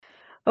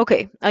Ok,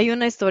 hay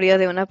una historia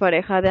de una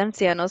pareja de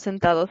ancianos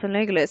sentados en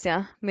la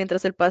iglesia.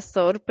 Mientras el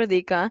pastor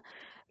predica,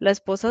 la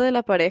esposa de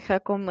la pareja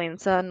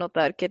comienza a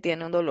notar que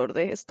tiene un dolor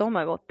de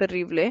estómago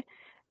terrible,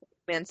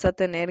 comienza a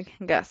tener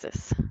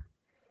gases.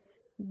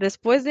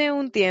 Después de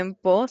un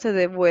tiempo se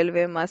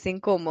devuelve más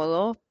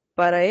incómodo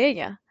para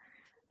ella,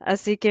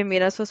 así que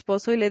mira a su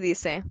esposo y le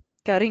dice,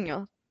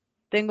 cariño,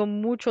 tengo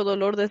mucho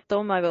dolor de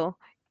estómago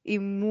y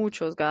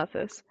muchos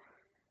gases.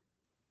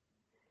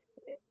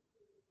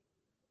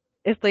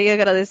 Estoy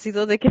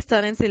agradecido de que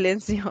están en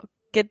silencio.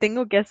 ¿Qué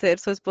tengo que hacer?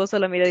 Su esposo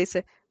la mira y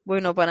dice,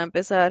 bueno, para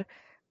empezar,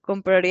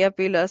 compraría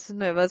pilas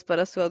nuevas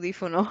para su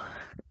audífono.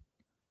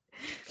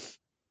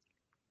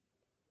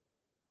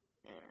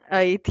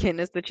 Ahí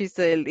tienes tu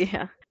chiste del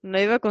día. No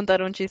iba a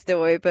contar un chiste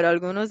hoy, pero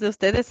algunos de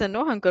ustedes se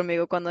enojan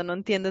conmigo cuando no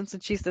entienden su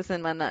chiste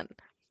semanal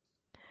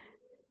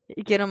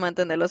y quiero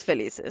mantenerlos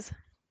felices.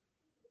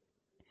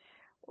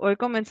 Hoy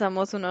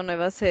comenzamos una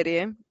nueva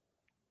serie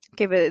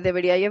que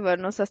debería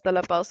llevarnos hasta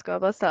la Pascua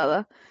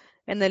basada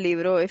en el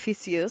libro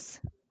Efesios,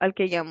 al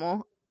que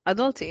llamo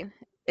Adulting.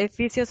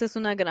 Efesios es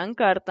una gran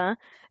carta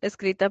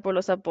escrita por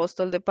los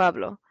apóstoles de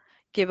Pablo,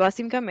 que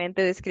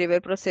básicamente describe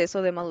el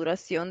proceso de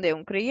maduración de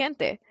un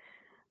creyente.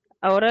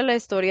 Ahora la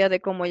historia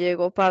de cómo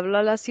llegó Pablo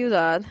a la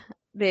ciudad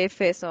de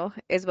Efeso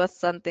es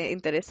bastante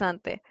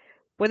interesante.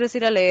 Puedes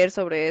ir a leer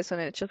sobre eso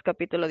en Hechos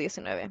capítulo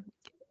 19.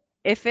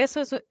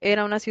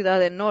 Era una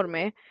ciudad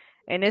enorme.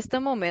 En este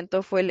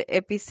momento fue el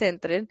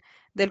epicentro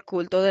del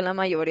culto de la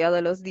mayoría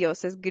de los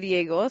dioses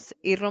griegos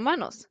y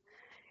romanos.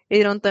 Y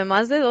durante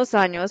más de 2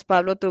 años,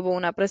 Pablo tuvo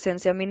una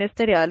presencia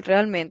ministerial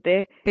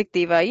realmente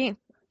efectiva allí.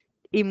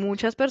 Y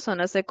muchas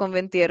personas se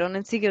convirtieron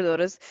en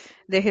seguidores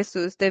de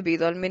Jesús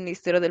debido al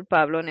ministerio del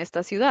Pablo en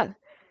esta ciudad.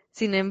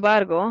 Sin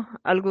embargo,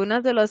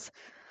 algunas de los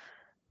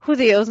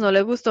judíos no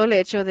les gustó el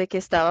hecho de que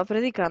estaba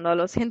predicando a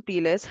los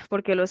gentiles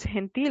porque los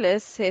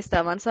gentiles se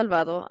estaban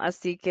salvados,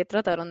 así que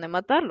trataron de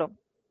matarlo.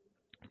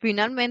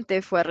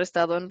 Finalmente fue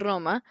arrestado en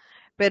Roma,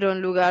 pero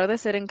en lugar de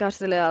ser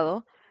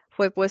encarcelado,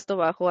 fue puesto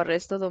bajo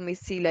arresto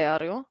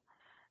domiciliario.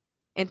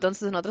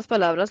 Entonces, en otras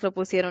palabras, lo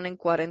pusieron en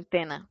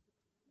cuarentena.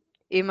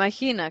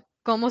 Imagina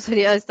cómo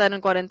sería estar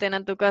en cuarentena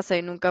en tu casa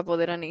y nunca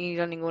poder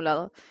ir a ningún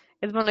lado.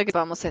 Es bueno que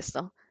vamos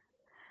esto.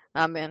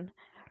 Amén.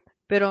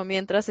 Pero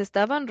mientras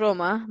estaba en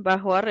Roma,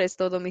 bajo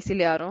arresto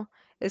domiciliario,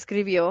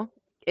 escribió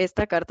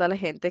esta carta a la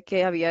gente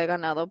que había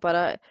ganado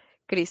para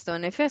Cristo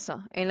en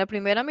Efeso. En la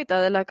primera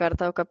mitad de la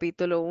carta, o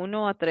capítulo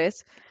 1 a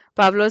 3,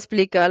 Pablo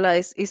explica la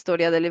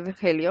historia del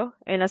Evangelio.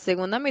 En la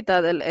segunda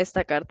mitad de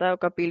esta carta, o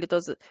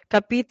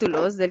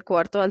capítulos del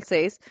 4 al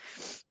 6,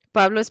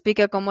 Pablo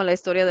explica cómo la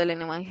historia del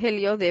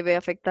Evangelio debe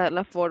afectar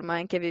la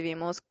forma en que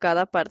vivimos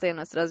cada parte de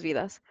nuestras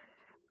vidas,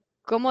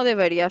 cómo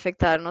debería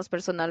afectarnos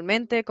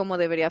personalmente, cómo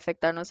debería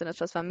afectarnos en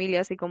nuestras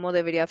familias y cómo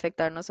debería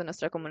afectarnos en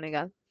nuestra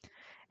comunidad.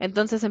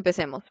 Entonces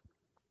empecemos.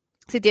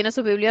 Si tiene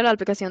su Biblia, la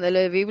aplicación de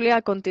la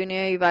Biblia,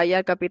 continúe y vaya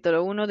al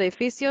capítulo 1 de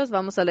Efesios.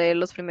 Vamos a leer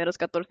los primeros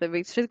 14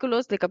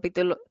 versículos de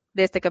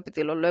este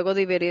capítulo. Luego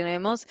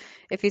dividiremos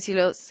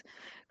Efesios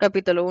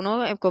capítulo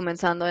 1,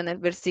 comenzando en el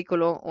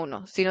versículo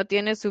 1. Si no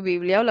tiene su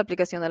Biblia o la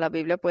aplicación de la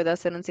Biblia, puede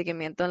hacer un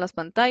seguimiento en las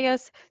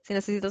pantallas. Si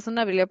necesitas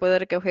una Biblia, puede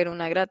recoger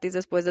una gratis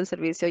después del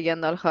servicio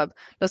yendo al hub.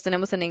 Los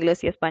tenemos en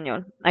inglés y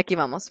español. Aquí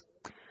vamos.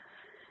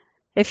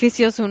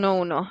 Efesios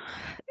 1:1.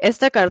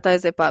 Esta carta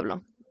es de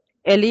Pablo,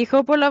 el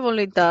Hijo por la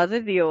voluntad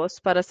de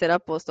Dios para ser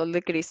apóstol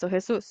de Cristo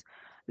Jesús.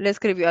 Le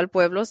escribió al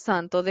pueblo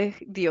santo de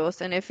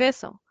Dios en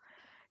Efeso,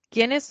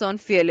 quienes son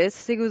fieles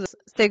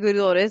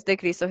seguidores de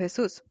Cristo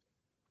Jesús.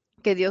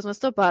 Que Dios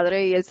nuestro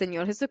Padre y el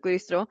Señor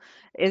Jesucristo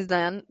les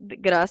dan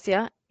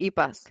gracia y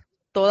paz.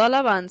 Toda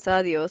alabanza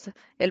a Dios,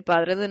 el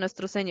Padre de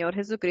nuestro Señor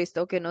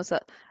Jesucristo, que nos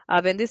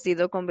ha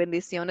bendecido con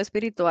bendición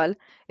espiritual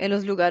en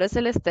los lugares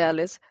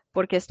celestiales,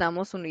 porque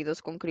estamos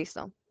unidos con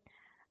Cristo.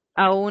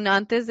 Aún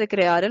antes de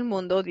crear el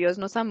mundo, Dios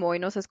nos amó y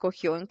nos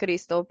escogió en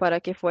Cristo para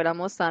que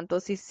fuéramos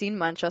santos y sin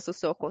mancha a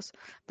sus ojos.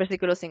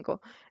 Versículo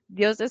 5.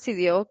 Dios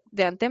decidió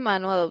de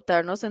antemano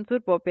adoptarnos en su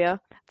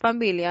propia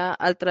familia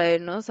al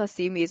traernos a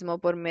sí mismo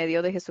por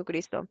medio de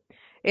Jesucristo.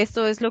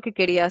 Esto es lo que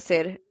quería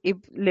hacer y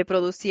le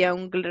producía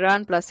un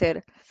gran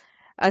placer.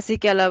 Así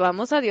que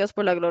alabamos a Dios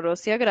por la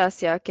gloriosa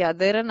gracia que ha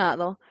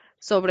derramado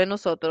sobre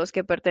nosotros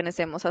que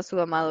pertenecemos a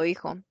su amado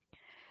Hijo.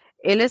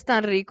 Él es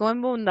tan rico en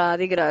bondad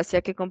y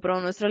gracia que compró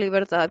nuestra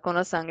libertad con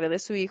la sangre de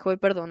su Hijo y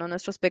perdonó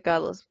nuestros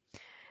pecados.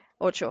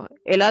 8.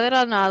 Él ha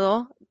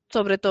derramado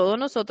sobre todos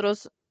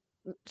nosotros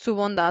su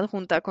bondad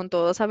junta con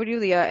toda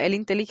sabiduría e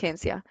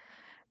inteligencia.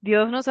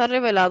 Dios nos ha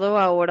revelado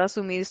ahora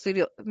su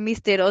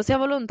misteriosa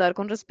voluntad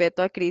con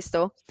respecto a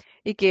Cristo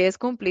y que es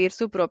cumplir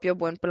su propio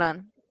buen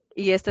plan.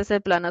 Y este es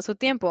el plan a su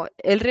tiempo.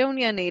 Él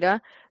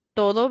reunirá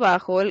todo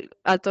bajo la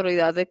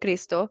autoridad de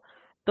Cristo,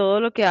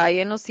 todo lo que hay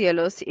en los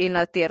cielos y en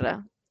la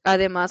tierra.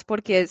 Además,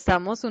 porque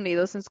estamos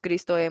unidos en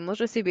Cristo, hemos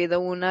recibido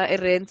una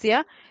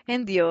herencia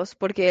en Dios,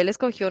 porque Él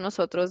escogió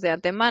nosotros de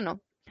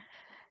antemano,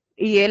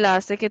 y Él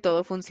hace que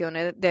todo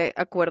funcione de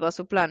acuerdo a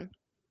su plan.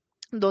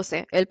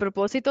 12. El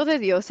propósito de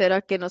Dios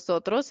era que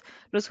nosotros,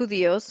 los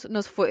judíos,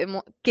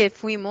 que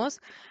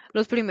fuimos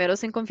los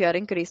primeros en confiar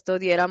en Cristo,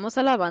 diéramos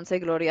alabanza y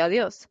gloria a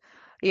Dios.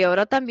 Y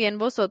ahora también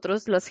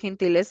vosotros, los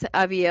gentiles,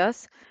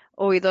 habías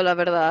oído la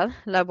verdad,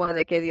 la buena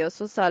de que Dios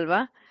os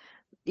salva,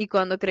 y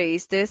cuando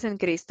creísteis en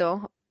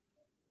Cristo,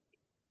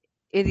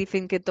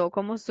 edificó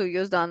como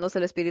suyos, dándose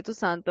el Espíritu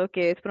Santo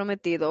que es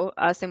prometido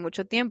hace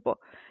mucho tiempo.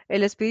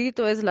 El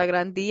Espíritu es la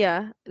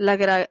garantía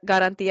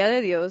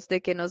de Dios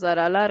de que nos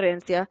dará la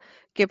herencia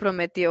que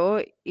prometió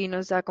y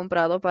nos ha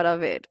comprado para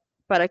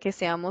que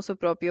seamos su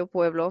propio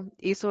pueblo.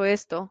 Hizo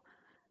esto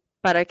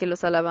para que lo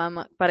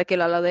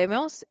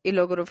alabemos y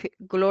lo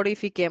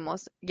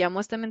glorifiquemos. Llamo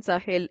a este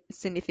mensaje el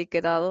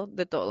significado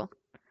de todo.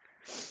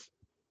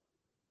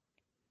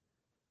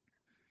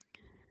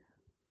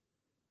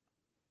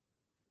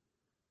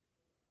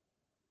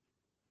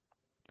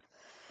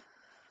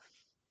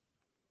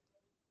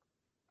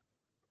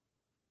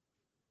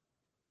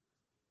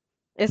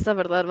 Esta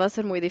verdad va a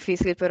ser muy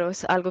difícil, pero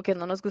es algo que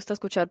no nos gusta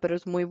escuchar, pero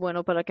es muy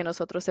bueno para que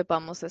nosotros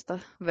sepamos esta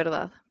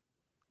verdad.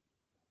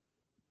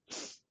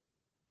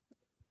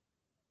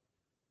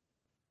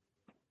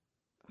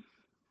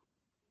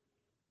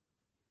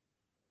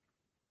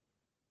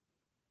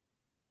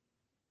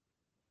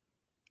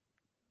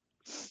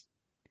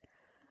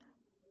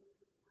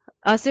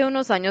 Hace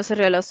unos años se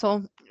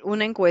realizó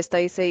una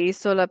encuesta y se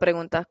hizo la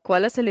pregunta,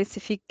 ¿cuál es el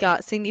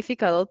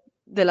significado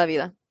de la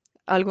vida?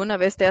 ¿Alguna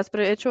vez te has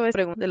hecho esa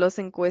pregunta? De los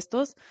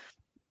encuestos,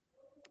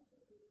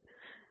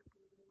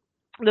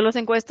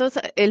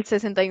 el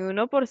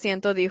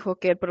 61% dijo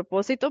que el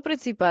propósito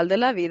principal de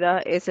la vida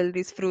es el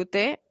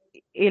disfrute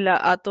y la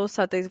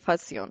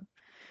autosatisfacción.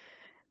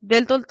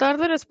 Del total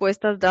de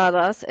respuestas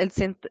dadas, el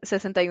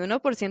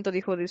 61%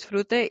 dijo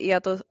disfrute y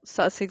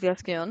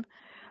autosatisfacción.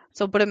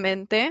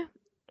 Sorprendente,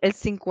 el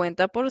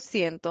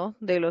 50%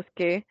 de los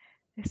que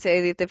se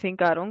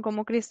identificaron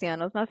como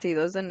cristianos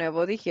nacidos de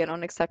nuevo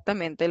dijeron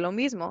exactamente lo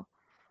mismo.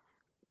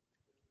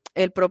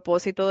 El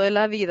propósito de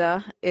la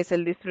vida es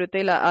el disfrute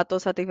y la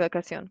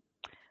autosatisfacción.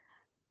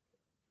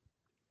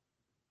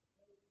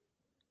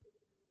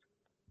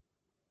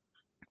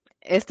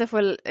 Esta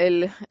fue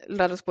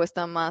la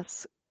respuesta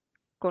más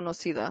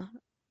conocida,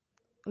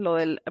 lo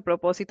del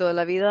propósito de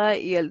la vida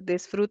y el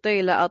disfrute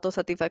y la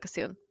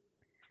autosatisfacción.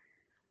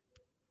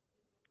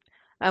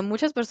 A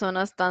muchas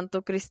personas,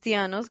 tanto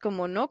cristianos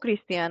como no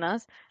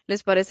cristianas,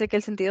 les parece que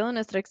el sentido de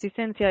nuestra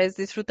existencia es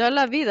disfrutar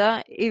la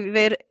vida y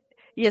ver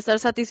y estar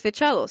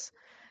satisfechos.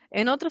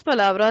 En otras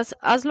palabras,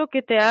 haz lo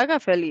que te haga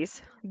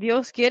feliz.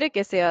 Dios quiere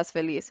que seas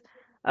feliz.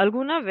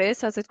 ¿Alguna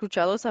vez has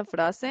escuchado esa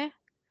frase?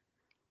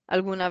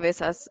 ¿Alguna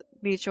vez has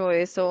dicho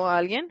eso a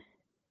alguien?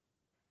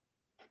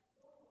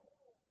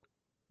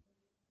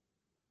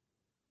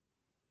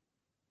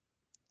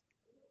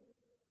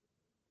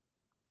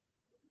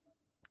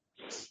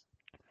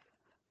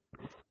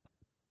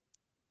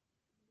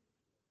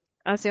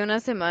 Hace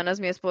unas semanas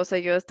mi esposa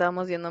y yo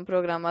estábamos viendo un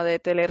programa de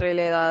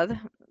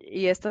telerrealidad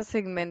y este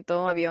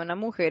segmento había una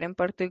mujer en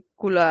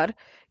particular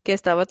que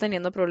estaba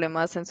teniendo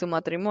problemas en su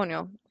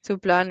matrimonio. Su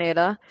plan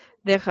era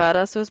dejar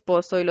a su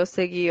esposo y lo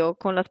siguió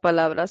con las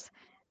palabras,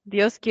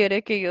 Dios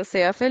quiere que yo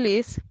sea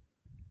feliz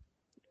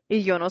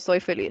y yo no soy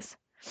feliz.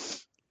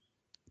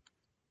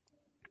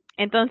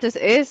 Entonces,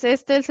 ¿es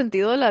este el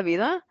sentido de la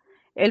vida?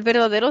 El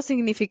verdadero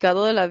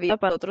significado de la vida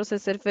para otros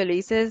es ser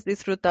felices,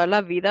 disfrutar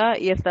la vida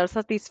y estar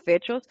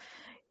satisfechos.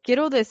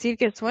 Quiero decir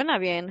que suena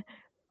bien.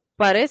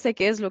 Parece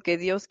que es lo que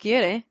Dios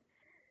quiere,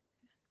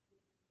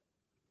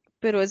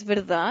 pero es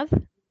verdad,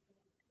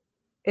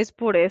 es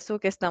por eso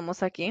que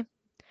estamos aquí,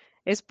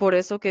 es por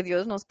eso que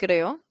Dios nos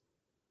creó.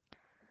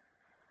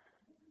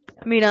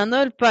 Mirando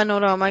el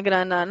panorama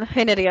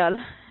general,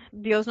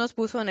 Dios nos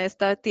puso en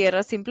esta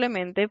tierra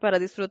simplemente para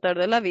disfrutar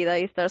de la vida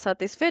y estar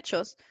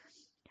satisfechos,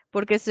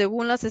 porque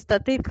según las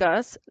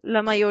estadísticas,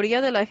 la mayoría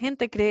de la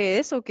gente cree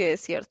eso que es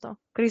cierto,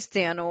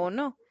 cristiano o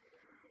no.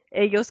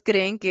 Ellos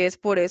creen que es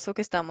por eso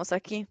que estamos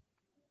aquí.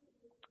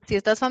 Si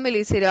estás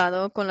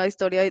familiarizado con la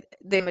historia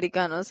de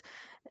americanos,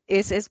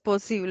 es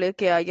posible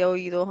que haya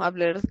oído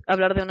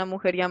hablar de una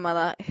mujer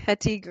llamada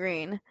Hetty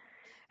Green.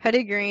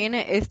 Hetty Green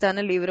está en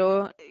el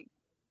libro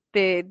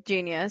de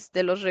Guinness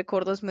de los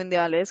récords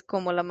mundiales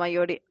como la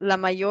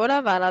mayor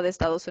avara de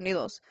Estados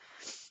Unidos.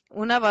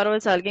 Un avaro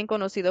es alguien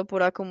conocido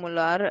por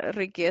acumular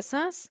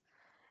riquezas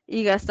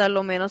y gastar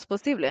lo menos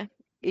posible.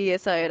 Y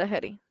esa era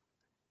Hetty.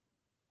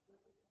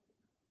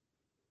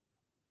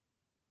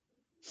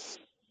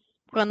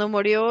 Cuando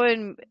murió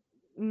en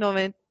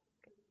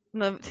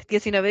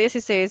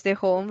 1916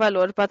 dejó un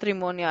valor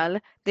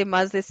patrimonial de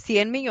más de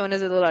 100 millones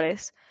de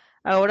dólares.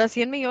 Ahora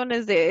 100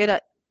 millones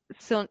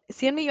son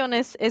 100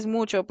 millones es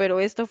mucho, pero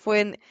esto fue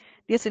en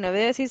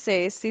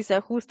 1916. Si se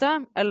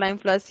ajusta a la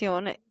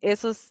inflación,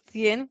 esos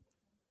 100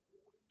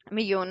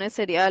 millones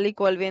sería el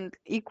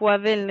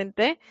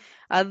equivalente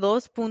a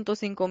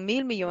 2.5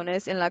 mil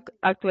millones en la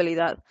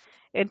actualidad.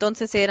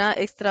 Entonces era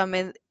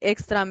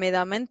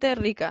extremadamente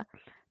rica.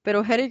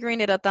 Pero Hetty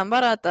Green era tan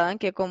barata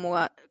que como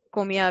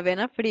comía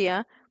avena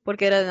fría,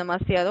 porque era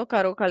demasiado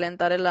caro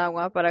calentar el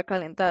agua para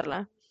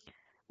calentarla.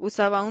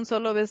 Usaba un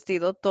solo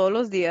vestido todos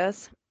los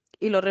días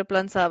y lo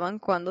reemplazaban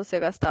cuando se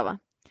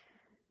gastaba.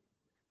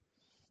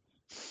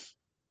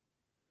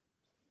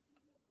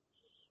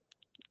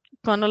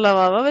 Cuando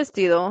lavaba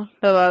vestido,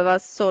 lavaba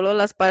solo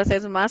las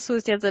partes más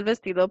sucias del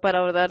vestido para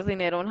ahorrar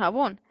dinero en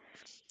jabón.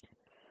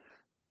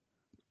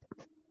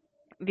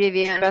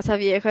 Vivía en casa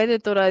vieja y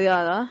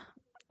deteriorada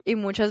y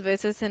muchas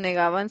veces se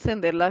negaba a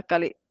encender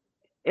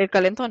el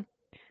calentón.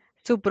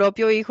 Su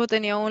propio hijo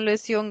tenía una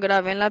lesión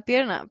grave en la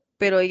pierna,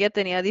 pero ella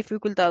tenía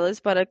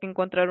dificultades para que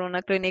encontrara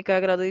una clínica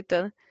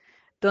gratuita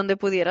donde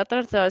pudiera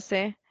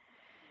tratarse.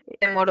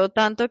 Demoró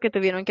tanto que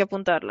tuvieron que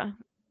apuntarla.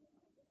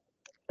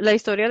 La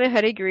historia de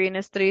Harry Green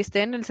es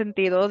triste en el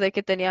sentido de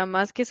que tenía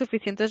más que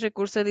suficientes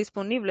recursos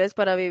disponibles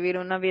para vivir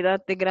una vida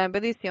de gran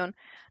bendición,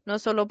 no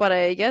solo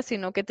para ella,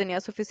 sino que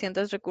tenía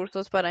suficientes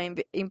recursos para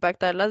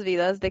impactar las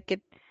vidas de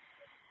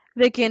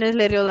quienes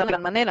le rodean de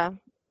gran manera.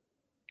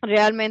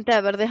 Realmente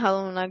haber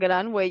dejado una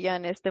gran huella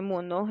en este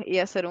mundo y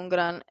hacer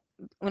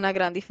una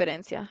gran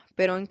diferencia.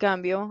 Pero en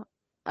cambio,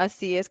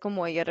 así es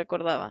como ella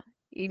recordaba.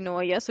 Y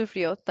no ella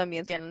sufrió,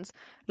 también quienes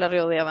la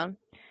rodeaban.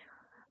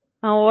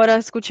 Ahora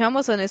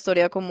escuchamos una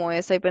historia como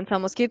esa y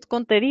pensamos, qué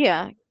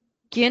tontería.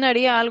 ¿Quién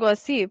haría algo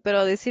así? Pero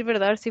a decir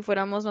verdad, si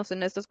fuéramos más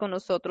honestos con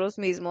nosotros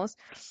mismos,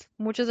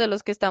 muchos de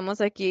los que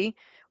estamos aquí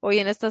hoy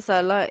en esta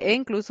sala, e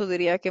incluso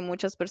diría que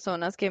muchas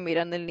personas que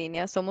miran en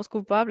línea, somos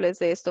culpables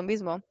de esto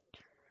mismo.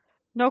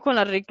 No con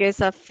la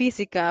riqueza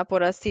física,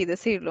 por así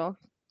decirlo.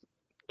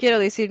 Quiero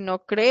decir,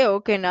 no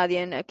creo que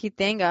nadie aquí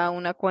tenga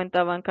una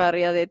cuenta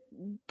bancaria de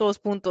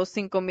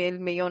 2.5 mil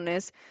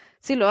millones.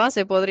 Si lo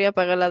hace, podría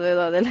pagar la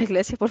deuda de la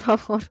iglesia, por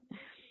favor.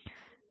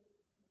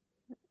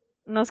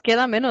 Nos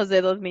queda menos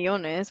de 2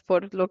 millones,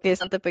 por lo que es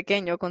bastante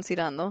pequeño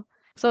considerando.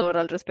 Solo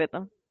al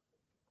respeto.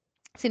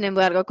 Sin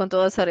embargo, con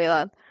toda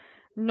seriedad,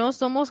 no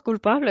somos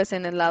culpables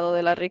en el lado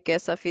de la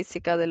riqueza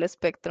física del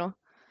espectro,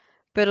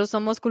 pero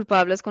somos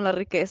culpables con la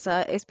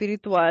riqueza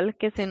espiritual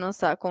que se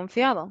nos ha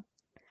confiado.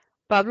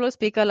 Pablo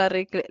explica la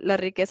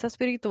riqueza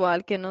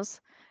espiritual que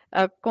nos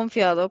ha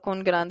confiado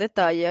con gran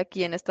detalle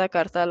aquí en esta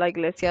carta a la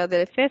iglesia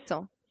de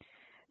Efeso.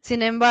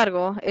 Sin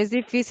embargo, es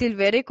difícil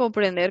ver y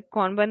comprender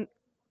cuánto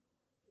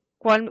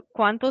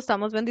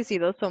estamos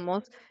bendecidos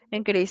somos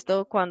en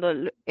Cristo cuando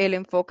el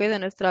enfoque de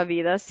nuestra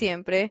vida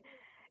siempre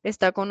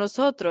está con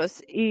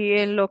nosotros y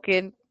en lo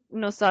que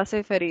nos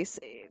hace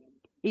feliz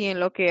y en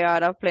lo que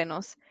hará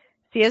plenos.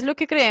 Si es lo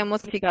que creemos,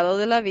 el significado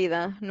de la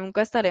vida,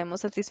 nunca estaremos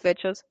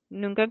satisfechos,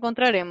 nunca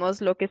encontraremos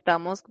lo que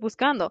estamos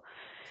buscando.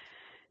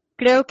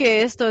 Creo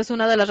que esto es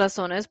una de las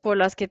razones por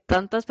las que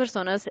tantas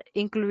personas,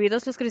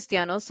 incluidos los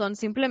cristianos, son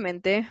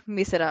simplemente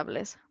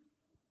miserables.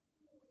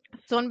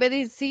 Son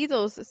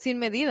bendecidos sin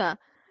medida,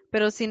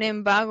 pero sin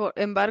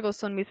embargo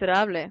son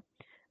miserables.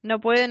 No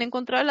pueden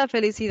encontrar la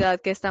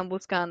felicidad que están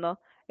buscando.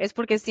 Es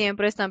porque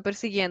siempre están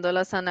persiguiendo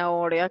la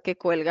zanahoria que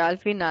cuelga al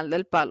final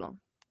del palo.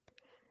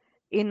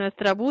 Y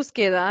nuestra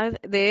búsqueda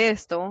de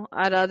esto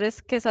hará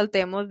que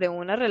saltemos de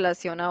una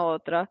relación a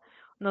otra,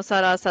 nos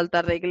hará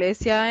saltar de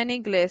iglesia en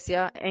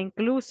iglesia e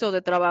incluso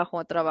de trabajo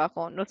a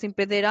trabajo. Nos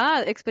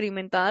impedirá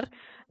experimentar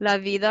la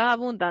vida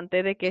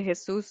abundante de que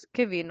Jesús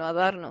que vino a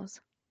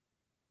darnos.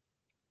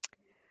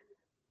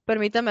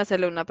 Permítame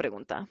hacerle una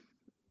pregunta.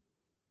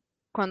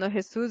 Cuando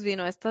Jesús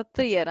vino a esta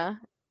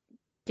tierra,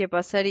 ¿qué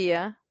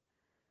pasaría?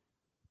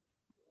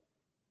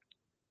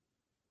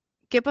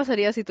 ¿Qué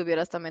pasaría si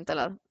tuviera esta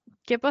mentalidad?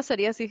 ¿Qué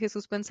pasaría si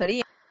Jesús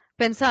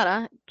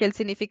pensara que el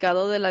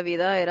significado de la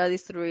vida era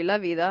destruir la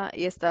vida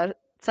y estar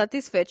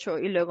satisfecho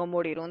y luego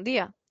morir un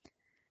día?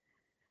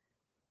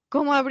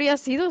 ¿Cómo habría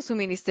sido su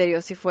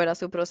ministerio si fuera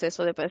su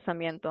proceso de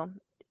pensamiento?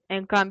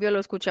 En cambio, lo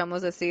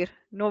escuchamos decir,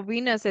 no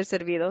vine a ser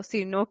servido,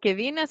 sino que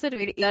vine a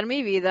servir y dar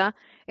mi vida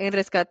en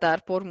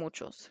rescatar por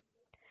muchos.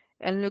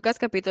 En Lucas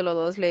capítulo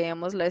 2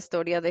 leemos la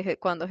historia de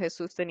cuando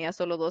Jesús tenía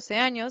solo 12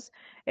 años,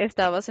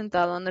 estaba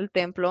sentado en el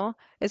templo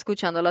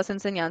escuchando las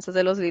enseñanzas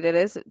de los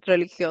líderes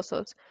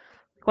religiosos.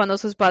 Cuando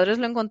sus padres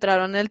lo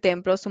encontraron en el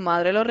templo, su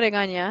madre lo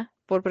regaña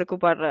por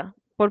preocuparla.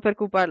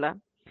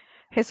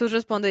 Jesús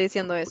responde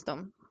diciendo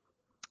esto.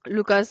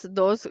 Lucas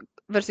 2,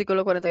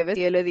 versículo 42,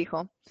 y él le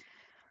dijo,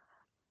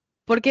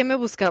 ¿por qué me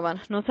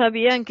buscaban? ¿No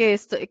sabían que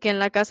en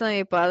la casa de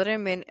mi padre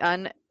me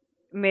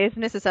es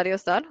necesario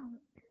estar?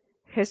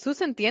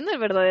 Jesús entiende el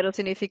verdadero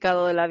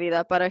significado de la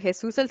vida. Para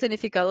Jesús el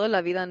significado de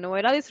la vida no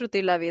era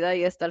disfrutar la vida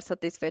y estar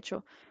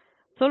satisfecho.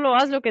 Solo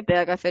haz lo que te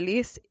haga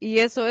feliz. Y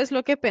eso es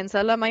lo que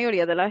piensa la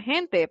mayoría de la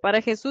gente. Para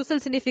Jesús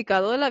el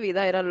significado de la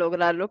vida era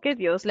lograr lo que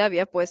Dios le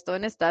había puesto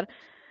en esta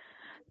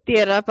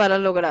tierra para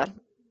lograr.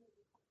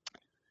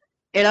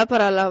 Era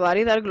para alabar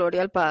y dar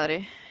gloria al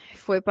Padre.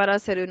 Fue para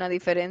hacer una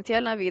diferencia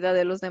en la vida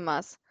de los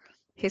demás.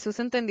 Jesús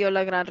entendió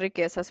la gran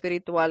riqueza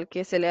espiritual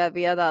que se le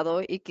había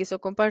dado y quiso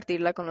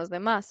compartirla con los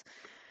demás.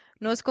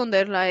 No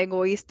esconderla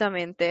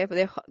egoístamente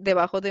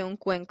debajo de un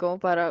cuenco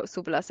para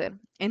su placer.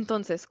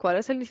 Entonces, ¿cuál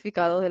es el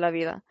significado de la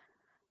vida?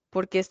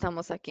 ¿Por qué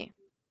estamos aquí?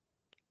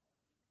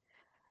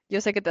 Yo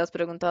sé que te has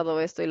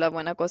preguntado esto y la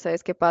buena cosa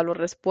es que Pablo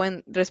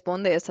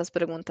responde estas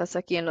preguntas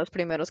aquí en los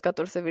primeros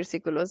 14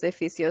 versículos de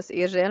Efesios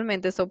y es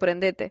realmente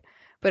sorprendente,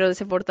 pero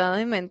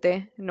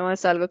desafortunadamente no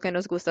es algo que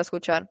nos gusta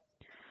escuchar.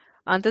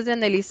 Antes de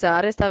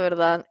analizar esta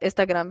verdad,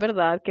 esta gran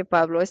verdad que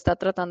Pablo está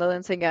tratando de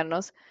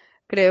enseñarnos,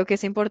 creo que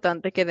es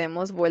importante que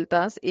demos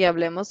vueltas y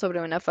hablemos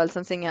sobre una falsa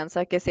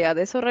enseñanza que se ha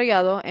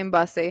desarrollado en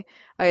base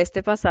a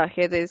este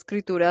pasaje de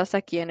escrituras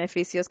aquí en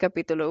Efesios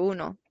capítulo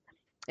 1.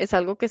 Es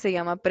algo que se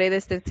llama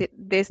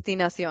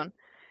predestinación.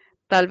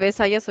 Tal vez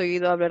hayas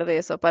oído hablar de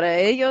eso. Para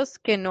ellos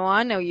que no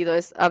han oído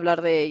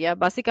hablar de ella,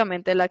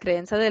 básicamente la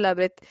creencia de la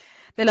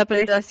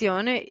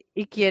predestinación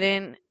y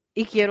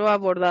quiero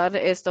abordar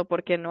esto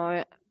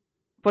porque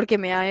porque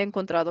me he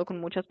encontrado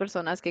con muchas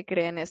personas que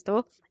creen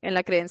esto, en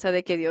la creencia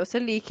de que Dios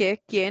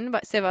elige quién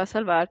se va a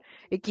salvar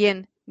y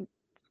quién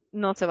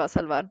no se va a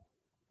salvar,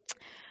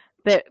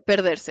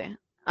 perderse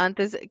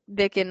antes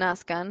de que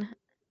nazcan.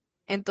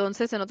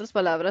 Entonces, en otras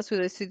palabras, su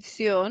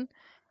decisión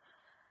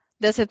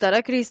de aceptar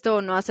a Cristo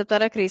o no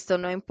aceptar a Cristo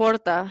no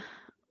importa,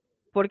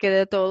 porque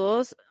de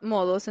todos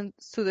modos en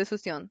su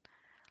decisión,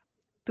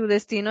 tu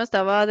destino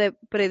estaba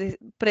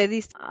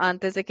predispuesto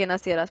antes de que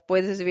nacieras.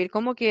 Puedes vivir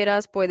como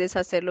quieras, puedes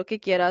hacer lo que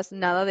quieras,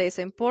 nada de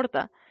eso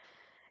importa.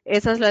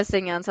 Esa es la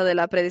enseñanza de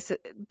la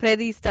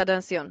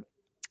predestinación.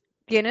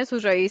 Tiene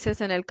sus raíces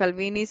en el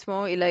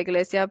calvinismo y la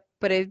iglesia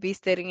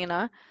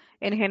presbiteriana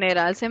en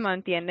general se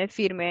mantiene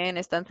firme en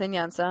esta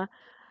enseñanza,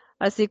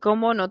 así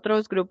como en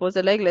otros grupos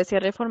de la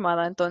iglesia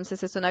reformada.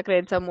 Entonces es una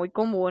creencia muy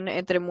común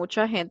entre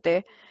mucha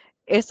gente.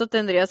 Esto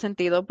tendría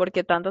sentido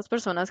porque tantas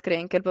personas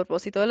creen que el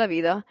propósito de la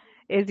vida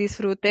es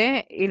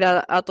disfrute y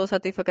la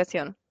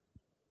autosatisfacción.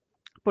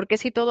 Porque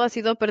si todo ha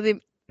sido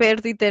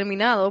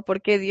predeterminado,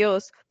 por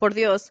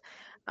Dios,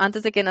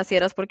 antes de que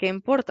nacieras, ¿por qué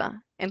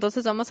importa?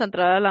 Entonces vamos a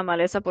entrar a la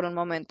maleza por un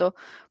momento.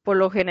 Por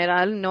lo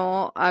general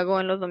no hago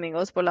en los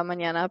domingos por la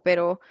mañana,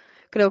 pero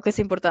creo que es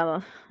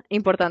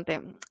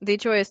importante.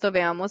 Dicho esto,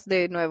 veamos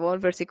de nuevo el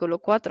versículo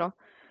 4.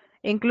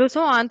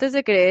 Incluso antes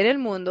de creer el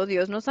mundo,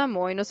 Dios nos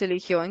amó y nos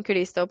eligió en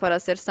Cristo para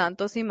ser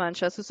santos y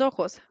mancha a sus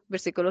ojos.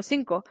 Versículo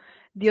 5.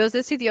 Dios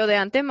decidió de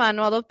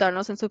antemano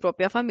adoptarnos en su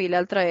propia familia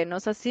al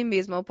traernos a sí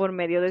mismo por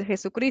medio de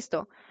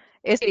Jesucristo.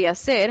 Eso quería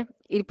ser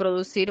y le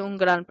produció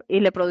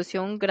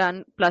un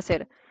gran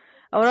placer.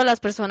 Ahora las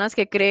personas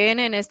que creen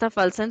en esta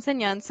falsa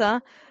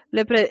enseñanza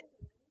le, pre-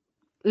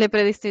 le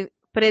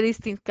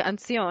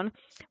predestinación,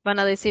 van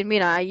a decir,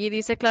 mira, allí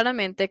dice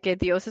claramente que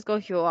Dios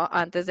escogió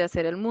antes de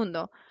hacer el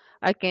mundo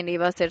a quien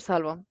iba a ser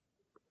salvo.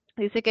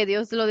 Dice que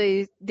Dios lo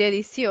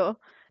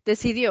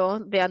decidió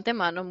de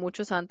antemano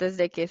muchos antes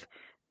de que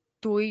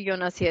tú y yo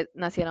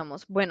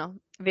naciéramos. Bueno,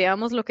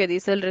 veamos lo que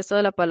dice el resto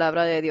de la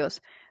palabra de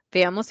Dios.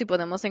 Veamos si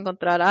podemos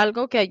encontrar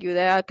algo que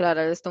ayude a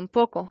aclarar esto un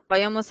poco.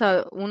 Vayamos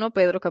a 1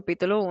 Pedro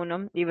capítulo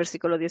 1 y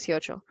versículo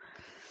 18.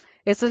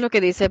 Esto es lo que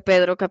dice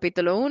Pedro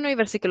capítulo 1 y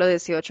versículo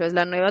 18. Es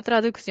la nueva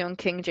traducción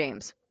King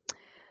James.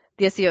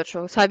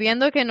 18.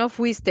 Sabiendo que no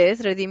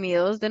fuisteis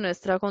redimidos de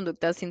nuestra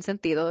conducta sin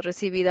sentido,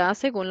 recibida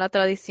según la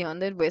tradición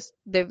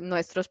de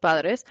nuestros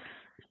padres,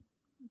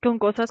 con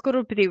cosas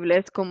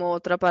corruptibles como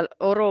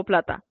oro o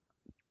plata.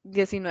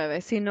 19.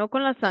 Sino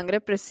con la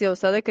sangre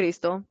preciosa de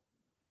Cristo,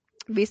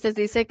 vistes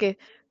dice que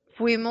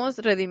fuimos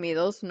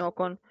redimidos no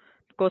con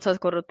cosas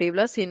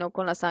corruptibles, sino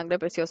con la sangre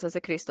preciosa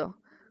de Cristo,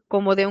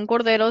 como de un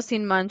cordero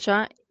sin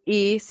mancha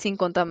y sin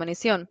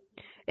contaminación.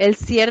 Él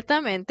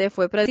ciertamente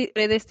fue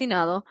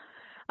predestinado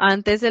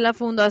antes de la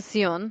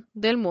fundación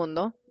del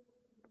mundo,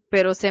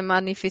 pero se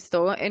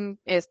manifestó en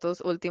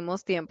estos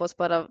últimos tiempos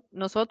para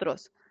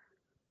nosotros,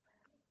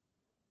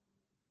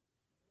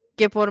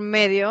 que por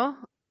medio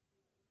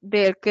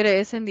de él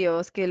crees en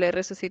Dios, que le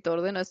resucitó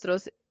de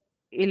nuestros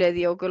y le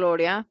dio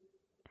gloria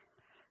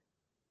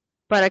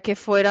para que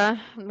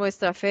fuera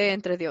nuestra fe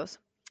entre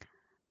Dios.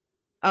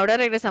 Ahora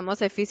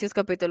regresamos a Efesios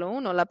capítulo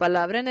 1. La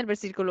palabra en el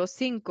versículo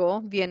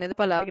 5 viene de la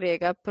palabra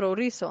griega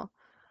prorizo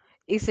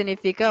y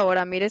significa,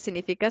 ahora mire,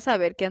 significa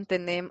saber que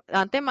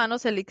antemano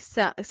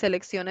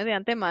seleccione de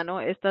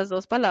antemano estas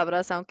dos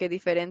palabras, aunque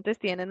diferentes,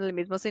 tienen el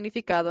mismo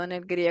significado en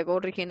el griego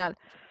original.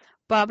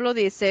 Pablo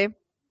dice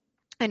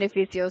en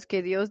Efesios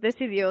que Dios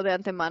decidió de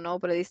antemano o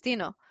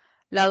predestino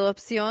la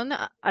adopción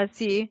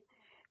así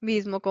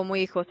mismo como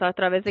hijos. ¿A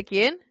través de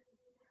quién?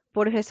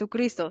 Por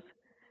Jesucristo.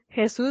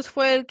 Jesús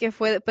fue el que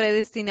fue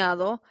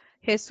predestinado.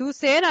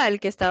 Jesús era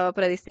el que estaba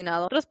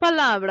predestinado. En otras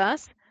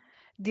palabras,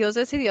 Dios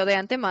decidió de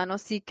antemano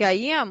si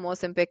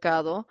caíamos en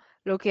pecado,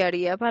 lo que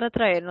haría para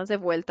traernos de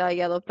vuelta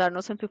y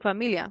adoptarnos en su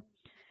familia.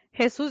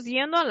 Jesús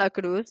yendo a la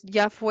cruz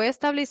ya fue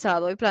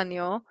establecido y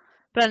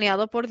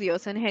planeado por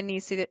Dios en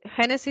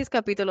Génesis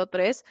capítulo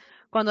 3,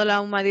 cuando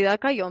la humanidad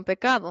cayó en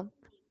pecado.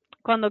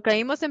 Cuando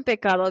caímos en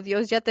pecado,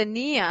 Dios ya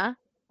tenía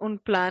un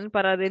plan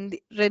para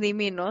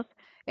redimirnos.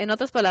 En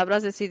otras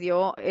palabras,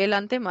 decidió el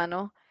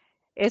antemano.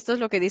 Esto es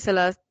lo que dice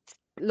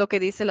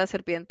la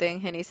serpiente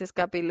en Génesis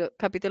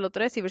capítulo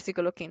 3 y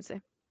versículo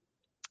 15.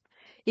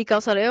 Y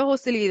causaré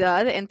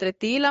hostilidad entre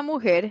ti y la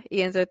mujer,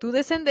 y entre tu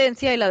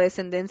descendencia y la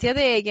descendencia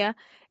de ella.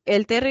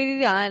 Él te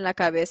herirá en la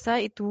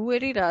cabeza y tú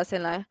herirás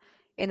en la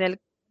en el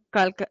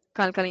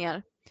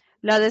calcañar.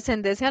 La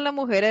descendencia de la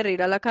mujer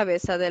herirá la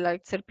cabeza de la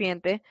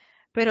serpiente,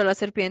 pero la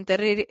serpiente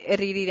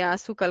herirá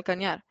su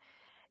calcañar.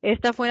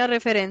 Esta fue una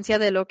referencia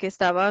de lo que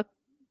estaba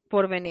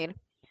por venir.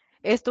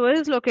 Esto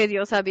es lo que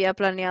Dios había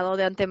planeado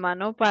de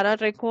antemano para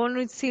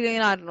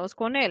reconciliarnos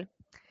con Él.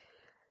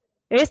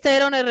 Esta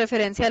era una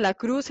referencia a la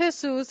cruz.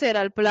 Jesús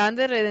era el plan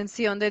de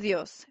redención de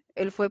Dios.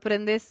 Él fue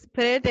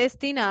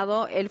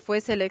predestinado, él fue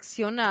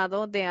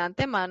seleccionado de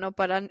antemano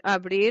para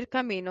abrir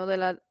camino de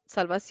la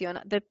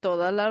salvación de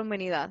toda la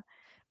humanidad.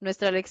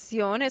 Nuestra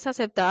elección es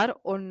aceptar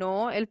o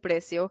no el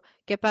precio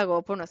que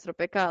pagó por nuestro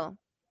pecado.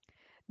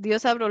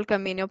 Dios abrió el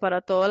camino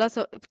para toda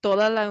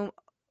la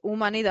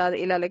humanidad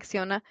y la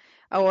elección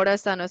ahora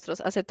está a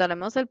nosotros.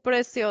 Aceptaremos el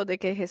precio de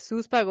que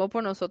Jesús pagó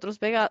por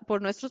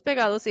por nuestros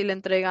pecados y le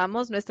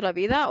entregamos nuestra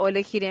vida o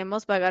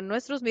elegiremos pagar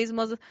nosotros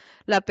mismos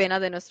la pena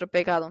de nuestro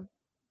pecado.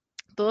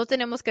 Todos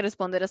tenemos que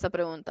responder a esa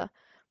pregunta.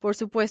 Por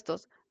supuesto,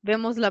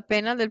 vemos la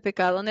pena del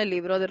pecado en el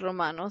libro de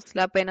Romanos.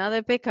 La pena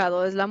del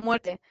pecado es la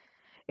muerte.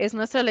 Es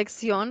nuestra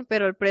elección,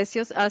 pero el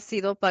precio ha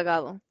sido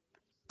pagado.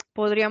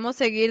 Podríamos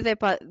seguir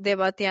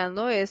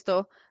debatiendo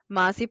esto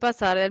más y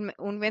pasar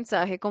un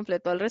mensaje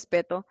completo al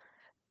respeto,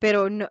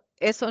 pero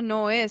eso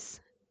no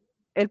es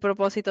el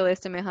propósito de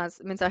este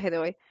mensaje de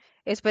hoy.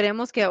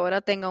 Esperemos que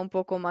ahora tenga un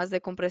poco más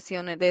de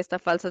comprensión de esta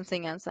falsa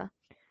enseñanza.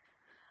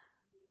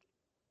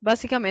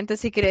 Básicamente,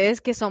 si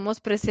crees que somos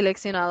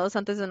preseleccionados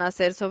antes de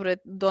nacer sobre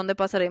dónde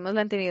pasaremos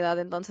la eternidad,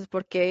 entonces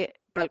 ¿por qué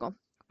algo?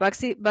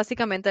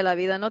 Básicamente la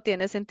vida no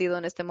tiene sentido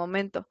en este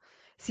momento.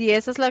 Si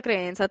esa es la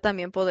creencia,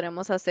 también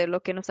podremos hacer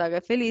lo que nos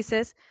haga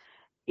felices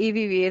y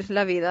vivir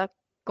la vida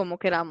como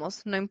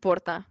queramos, no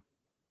importa.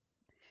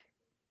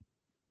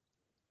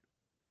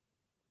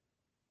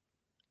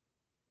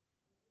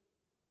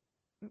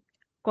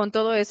 Con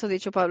todo eso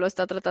dicho, Pablo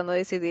está tratando de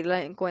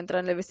decidirla, encuentra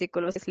en el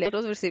versículo, lea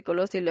los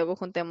versículos y luego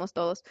juntemos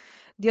todos.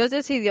 Dios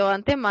decidió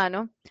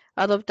antemano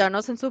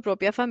adoptarnos en su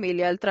propia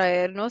familia al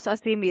traernos a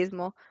sí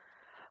mismo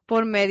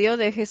por medio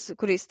de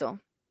Jesucristo.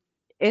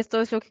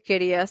 Esto es lo que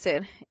quería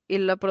hacer y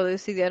lo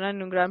produciría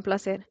en un gran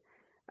placer.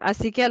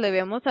 Así que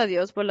alabemos a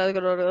Dios por la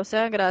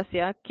gloriosa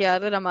gracia que ha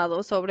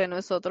derramado sobre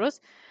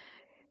nosotros,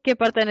 que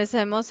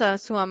pertenecemos a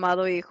su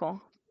amado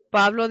Hijo.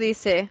 Pablo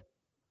dice,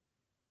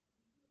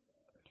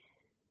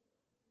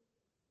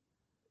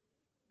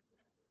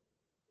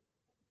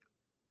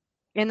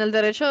 en el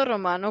derecho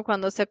romano,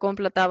 cuando se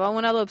completaba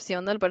una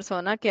adopción de la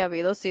persona que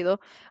había sido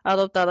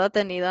adoptada,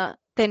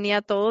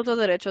 tenía todos los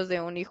derechos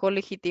de un hijo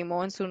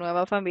legítimo en su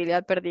nueva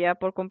familia, perdía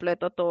por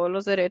completo todos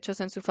los derechos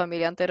en su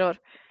familia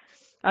anterior.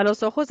 A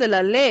los ojos de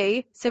la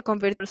ley, se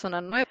convirtió en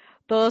persona nueva.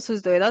 Todas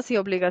sus deudas y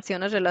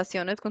obligaciones,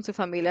 relaciones con su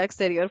familia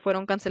exterior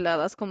fueron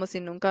canceladas como si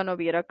nunca no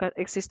hubiera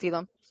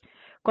existido.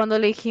 Cuando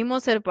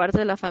elegimos ser parte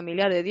de la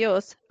familia de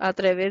Dios, a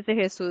través de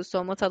Jesús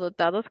somos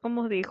adoptados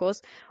como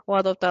hijos o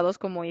adoptados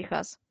como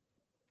hijas.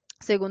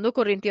 Segundo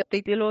Corintios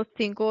capítulo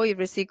 5 y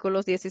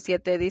versículos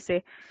 17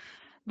 dice,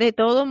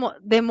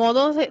 de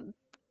modo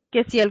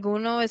que si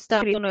alguno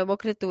está en nueva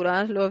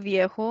criatura, lo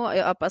viejo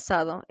ha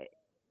pasado.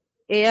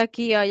 He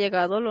aquí ha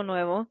llegado lo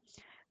nuevo.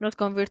 Nos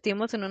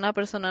convertimos en una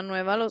persona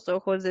nueva a los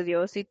ojos de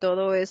Dios y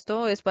todo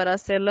esto es para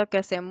hacer lo que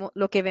hacemos,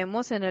 lo que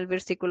vemos en el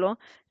versículo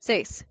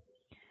 6.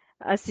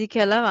 Así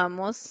que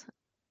alabamos,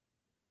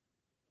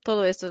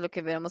 todo esto es lo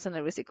que vemos en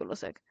el versículo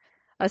 6.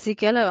 Así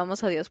que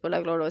alabamos a Dios por la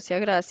gloriosa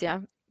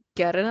gracia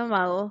que ha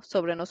derramado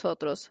sobre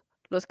nosotros,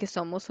 los que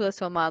somos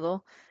su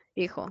amado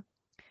Hijo.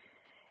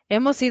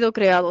 Hemos sido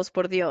creados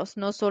por Dios,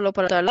 no solo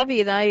para dar la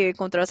vida y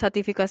encontrar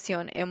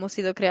santificación, hemos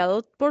sido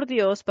creados por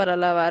Dios para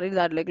alabar y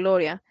darle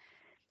gloria.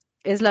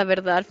 Es la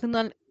verdad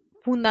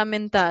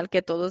fundamental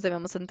que todos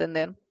debemos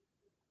entender.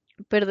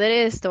 Perder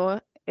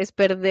esto es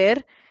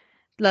perder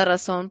la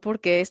razón por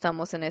qué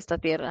estamos en esta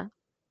tierra.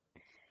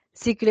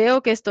 Si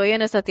creo que estoy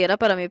en esta tierra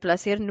para mi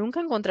placer,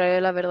 nunca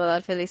encontraré la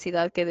verdadera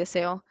felicidad que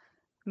deseo.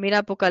 Mira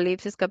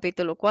Apocalipsis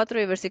capítulo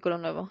 4 y versículo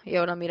 9. Y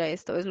ahora mira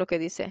esto, es lo que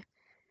dice.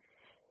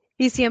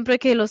 Y siempre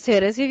que los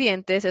seres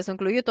vivientes, eso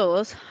incluye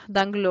todos,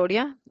 dan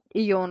gloria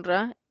y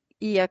honra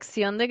y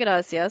acción de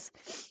gracias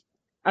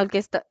al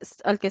que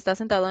al que está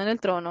sentado en el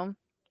trono,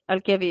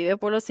 al que vive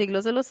por los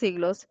siglos de los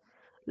siglos,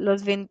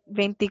 los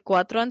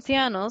 24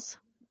 ancianos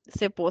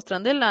se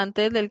postran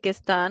delante del que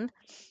están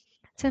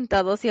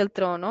sentados y el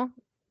trono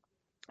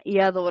y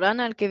adoran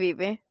al que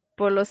vive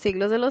por los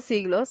siglos de los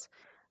siglos,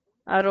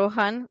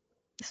 arrojan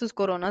sus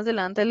coronas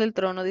delante del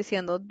trono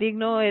diciendo,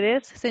 digno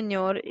eres,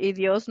 Señor y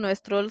Dios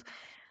nuestro,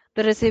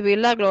 de recibir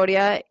la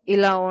gloria y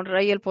la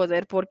honra y el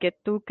poder, porque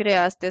tú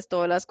creaste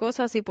todas las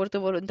cosas y por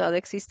tu voluntad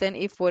existen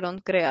y fueron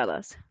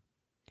creadas.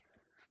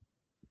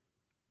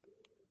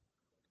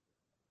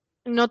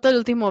 Nota el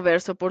último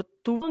verso, por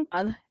tu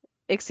voluntad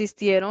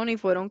existieron y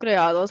fueron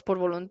creados por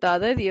voluntad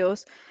de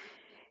Dios,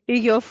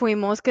 y yo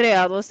fuimos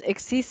creados,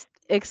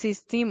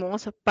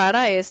 existimos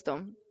para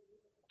esto.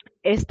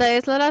 Esta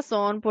es la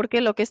razón por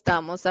qué lo que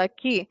estamos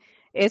aquí,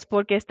 es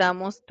porque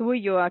estamos tú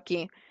y yo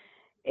aquí.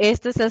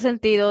 Este es el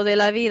sentido de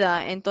la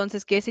vida.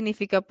 Entonces, ¿qué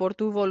significa por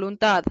tu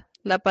voluntad?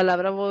 La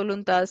palabra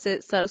voluntad se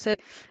traduce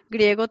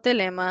griego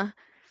telema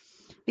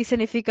y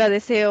significa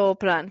deseo o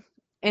plan.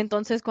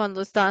 Entonces,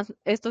 cuando están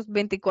estos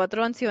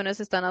 24 ancianos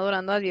están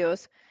adorando a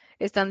Dios,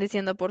 están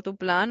diciendo por tu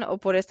plan o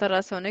por esta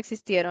razón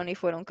existieron y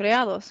fueron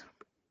creados.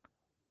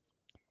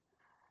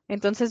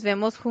 Entonces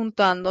vemos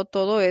juntando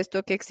todo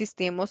esto que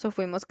existimos o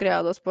fuimos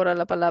creados por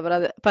la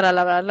palabra para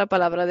alabar la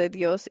palabra de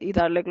Dios y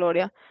darle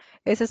gloria.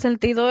 Ese es el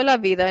sentido de la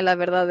vida y la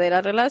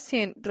verdadera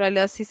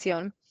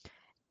realización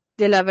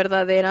de la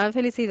verdadera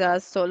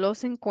felicidad solo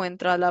se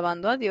encuentra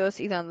alabando a Dios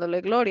y dándole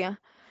gloria.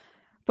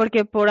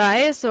 Porque por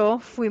eso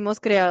fuimos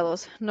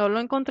creados. No lo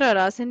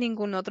encontrarás en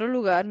ningún otro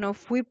lugar. No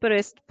fui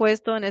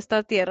puesto en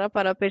esta tierra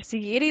para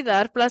perseguir y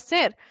dar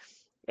placer.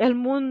 El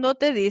mundo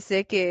te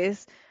dice que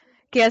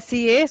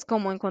así es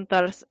como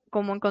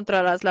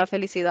encontrarás la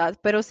felicidad.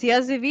 Pero si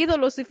has vivido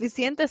lo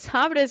suficiente,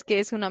 sabes que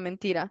es una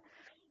mentira.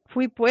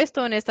 Fui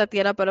puesto en esta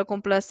tierra para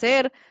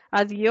complacer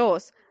a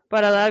Dios,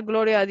 para dar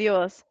gloria a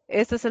Dios.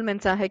 Este es el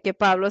mensaje que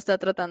Pablo está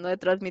tratando de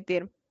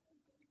transmitir.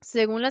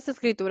 Según las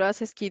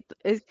escrituras,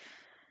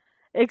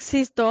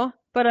 existo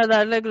para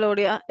darle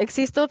gloria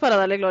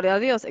a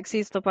Dios,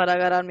 existo para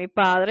agarrar a mi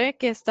Padre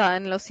que está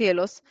en los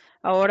cielos.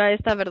 Ahora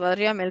esta verdad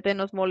realmente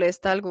nos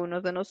molesta a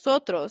algunos de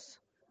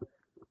nosotros.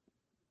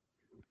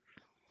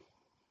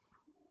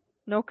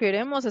 No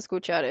queremos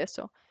escuchar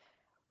eso.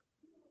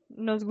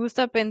 Nos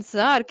gusta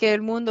pensar que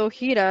el mundo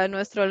gira a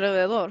nuestro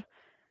alrededor,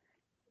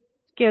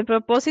 que el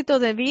propósito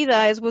de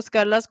vida es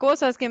buscar las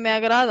cosas que me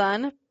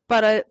agradan,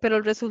 pero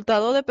el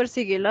resultado de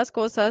perseguir las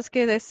cosas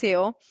que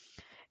deseo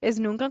es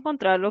nunca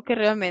encontrar lo que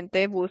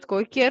realmente busco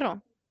y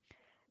quiero.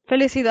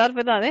 Felicidad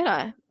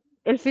verdadera.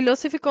 El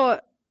filósofo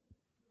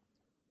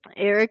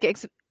Eric,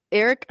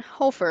 Eric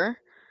Hofer,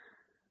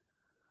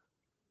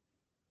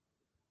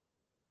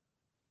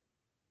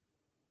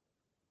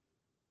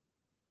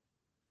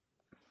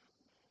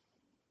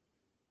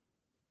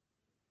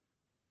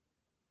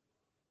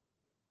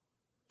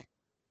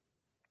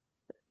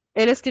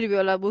 él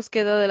escribió: la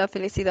búsqueda de la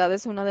felicidad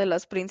es una de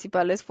las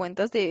principales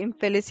fuentes de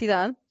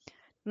infelicidad.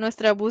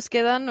 Nuestra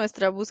búsqueda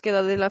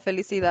de la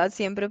felicidad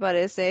siempre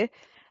parece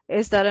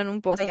estar en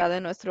un poco allá de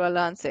nuestro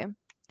alcance.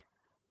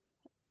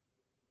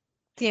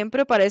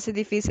 Siempre parece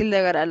difícil de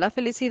agarrar la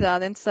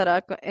felicidad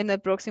estará en el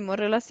próximo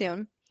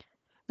relación.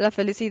 La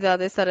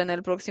felicidad estará en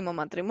el próximo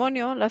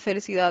matrimonio, la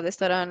felicidad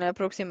estará en la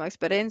próxima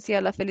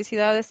experiencia, la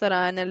felicidad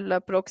estará en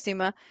la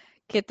próxima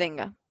que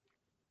tenga.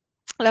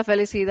 La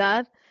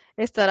felicidad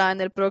estará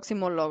en el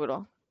próximo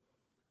logro.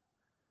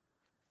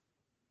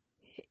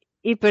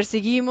 Y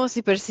perseguimos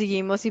y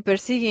perseguimos y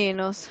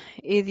perseguimos.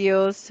 Y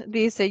Dios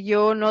dice,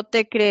 yo no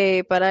te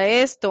creé para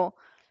esto.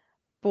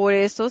 Por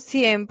eso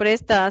siempre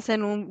estás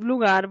en un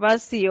lugar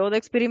vacío de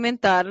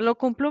experimentar lo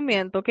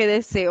cumplimiento que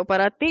deseo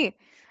para ti.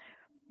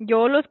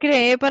 Yo los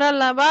creé para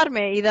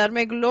alabarme y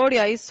darme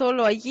gloria y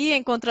solo allí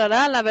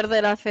encontrará la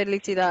verdadera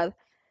felicidad.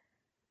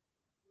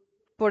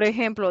 Por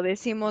ejemplo,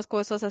 decimos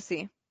cosas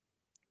así.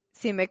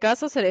 Si me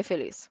caso, seré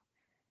feliz.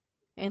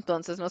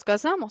 Entonces nos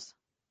casamos.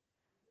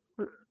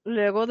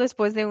 Luego,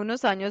 después de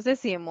unos años,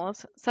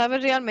 decimos,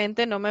 ¿sabes?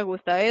 Realmente no me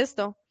gusta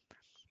esto.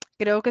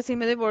 Creo que si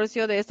me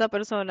divorcio de esta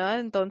persona,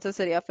 entonces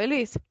sería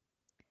feliz.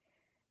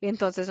 Y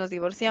entonces nos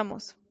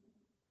divorciamos.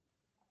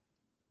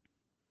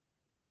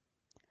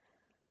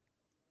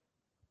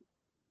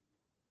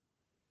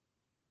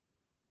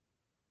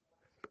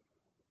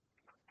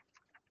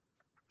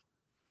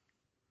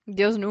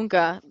 Dios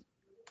nunca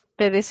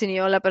te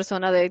diseñó la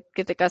persona de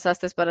que te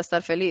casaste para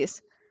estar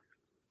feliz.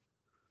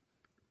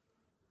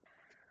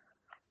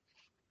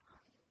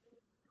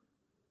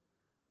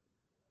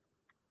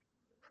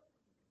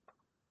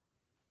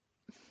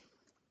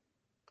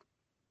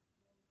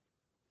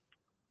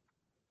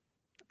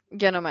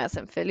 Ya no me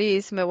hacen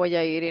feliz, me voy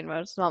a ir y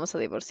nos vamos a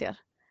divorciar.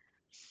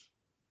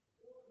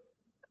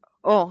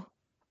 Oh,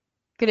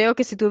 creo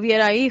que si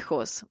tuviera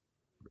hijos,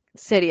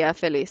 sería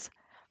feliz.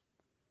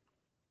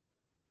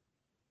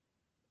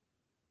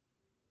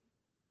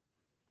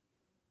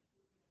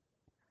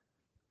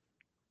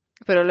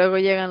 Pero luego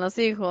llegan los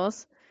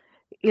hijos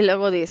y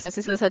luego dices,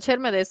 si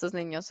deshacerme de estos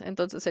niños,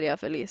 entonces sería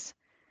feliz.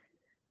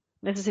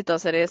 Necesito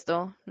hacer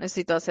esto,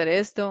 necesito hacer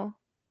esto.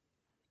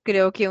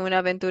 Creo que una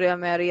aventura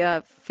me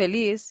haría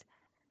feliz.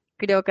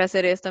 Creo que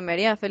hacer esto me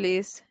haría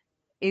feliz.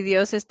 Y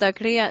Dios está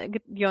criando,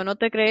 yo no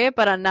te creé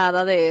para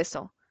nada de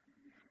eso.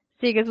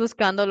 Sigues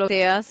buscando lo que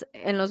seas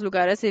en los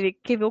lugares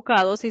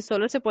equivocados y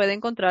solo se puede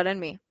encontrar en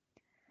mí.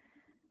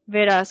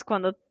 Verás,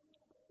 cuando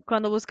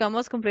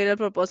buscamos cumplir el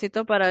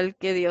propósito para el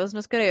que Dios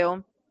nos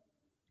creó,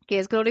 que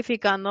es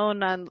glorificando,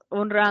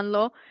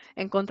 honrando,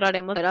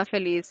 encontraremos la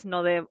feliz,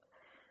 no de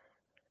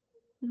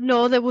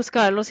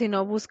buscarlo,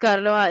 sino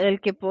buscarlo a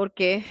él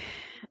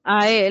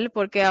a él,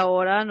 porque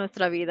ahora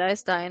nuestra vida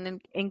está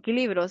en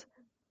equilibrios.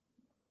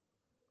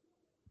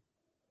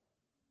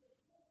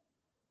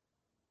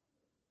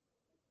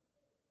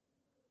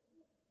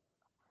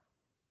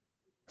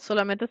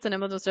 Solamente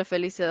tenemos nuestra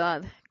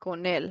felicidad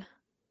con él.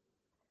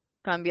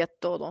 Cambia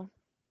todo.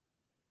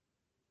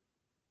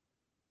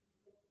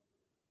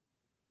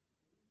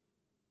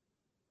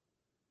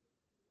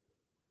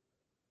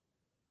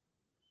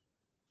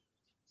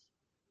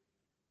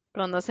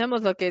 Cuando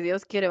hacemos lo que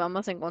Dios quiere,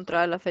 vamos a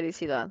encontrar la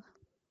felicidad.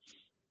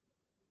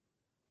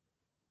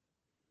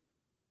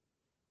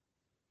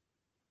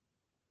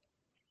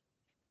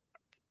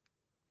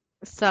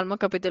 Salmo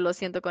capítulo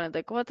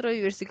 144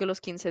 y versículos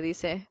 15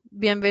 dice,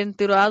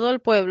 Bienaventurado el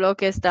pueblo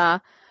que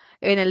está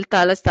en el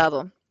tal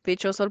estado,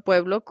 dichoso el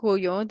pueblo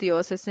cuyo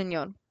Dios es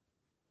Señor.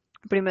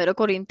 Primero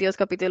Corintios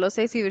capítulo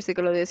 6 y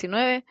versículo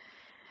 19,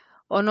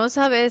 ¿o no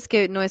sabes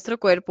que nuestro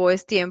cuerpo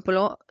es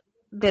templo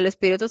del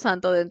Espíritu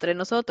Santo de entre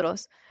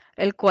nosotros,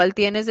 el cual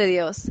tienes de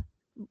Dios?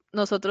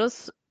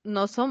 Nosotros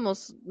no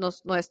somos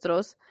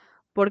nuestros,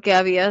 porque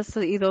había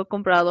sido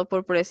comprado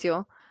por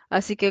precio.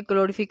 Así que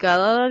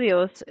glorificado a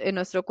Dios en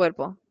nuestro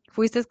cuerpo.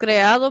 Fuiste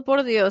creado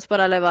por Dios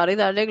para alabar y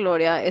darle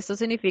gloria. Esto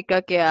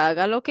significa que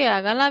haga lo que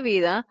haga en la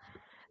vida,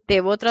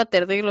 debo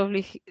tratar de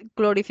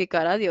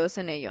glorificar a Dios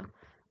en ello.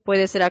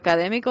 Puede ser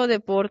académico,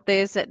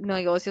 deportes,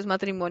 negocios,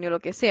 matrimonio, lo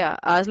que sea.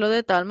 Hazlo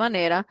de tal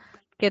manera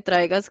que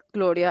traigas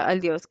gloria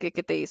al Dios que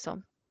te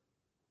hizo.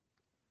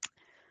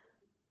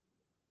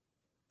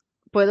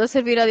 Puedo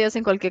servir a Dios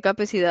en cualquier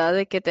capacidad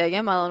de que te haya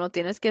llamado, no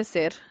tienes que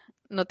ser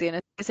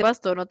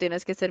pastor, no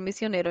tienes que ser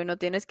misionero y no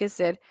tienes que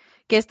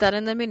estar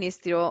en el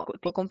ministerio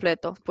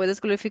completo.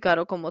 Puedes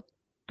glorificarlo como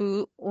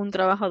tú, un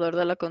trabajador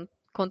de la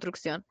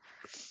construcción.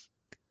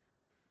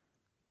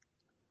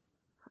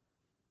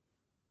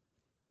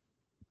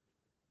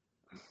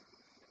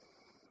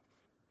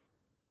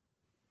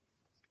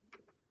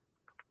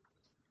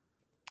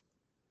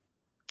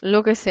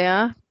 Lo que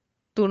sea,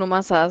 tú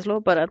nomás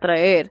hazlo para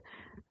traer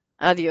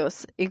a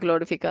Dios y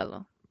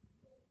glorificarlo.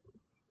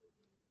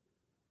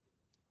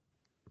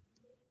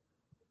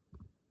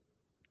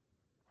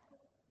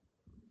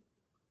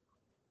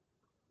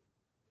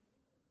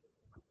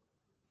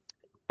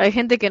 Hay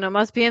gente que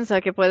nomás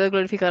piensa que puede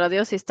glorificar a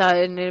Dios si está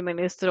en el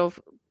ministro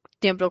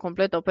tiempo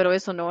completo, pero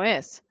eso no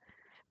es.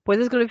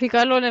 Puedes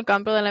glorificarlo en el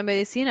campo de la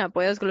medicina,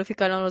 puedes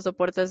glorificarlo en los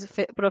deportes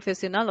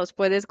profesionales,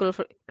 puedes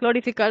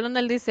glorificarlo en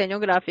el diseño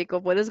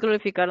gráfico, puedes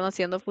glorificarlo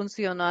haciendo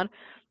funcionar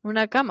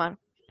una cámara,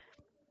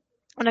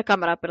 una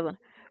cámara, perdón.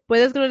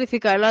 Puedes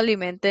glorificarlo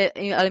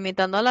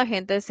alimentando a la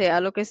gente,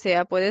 sea lo que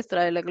sea, puedes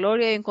traerle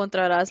gloria y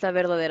encontrarás la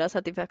verdadera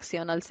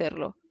satisfacción al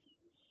serlo.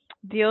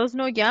 Dios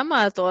no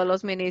llama a todos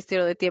los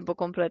ministros de tiempo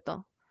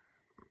completo.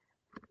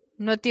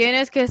 No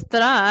tienes que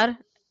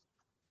estar,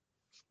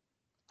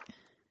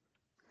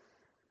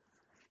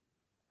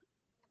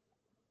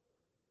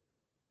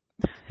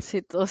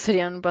 si todos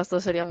serían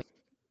pastores, serían,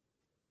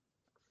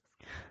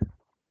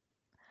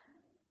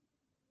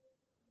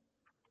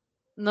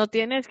 no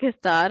tienes que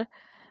estar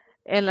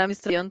en la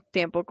administración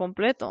tiempo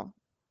completo.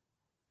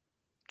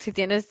 Si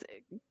tienes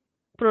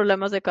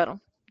problemas de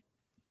carro,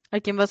 ¿a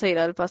quién vas a ir?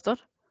 ¿Al pastor?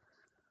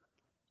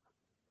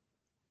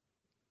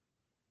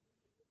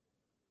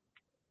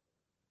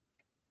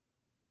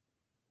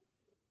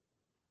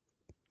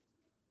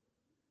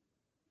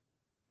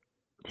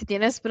 Si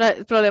tienes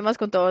problemas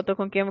con todo,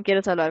 ¿con quién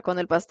quieres hablar? ¿Con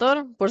el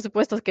pastor? Por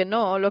supuesto que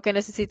no. Lo que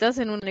necesitas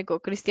es un único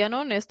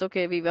cristiano honesto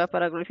que viva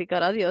para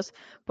glorificar a Dios,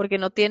 porque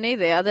no tiene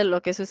idea de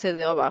lo que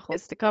sucedió abajo de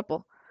este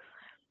capo.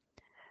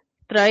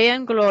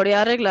 Traen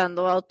gloria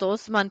arreglando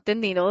autos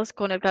mantenidos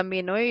con el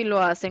camino y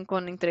lo hacen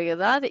con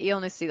integridad y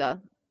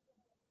honestidad.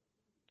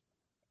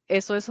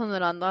 Eso es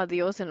honorando a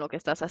Dios en lo que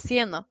estás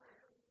haciendo.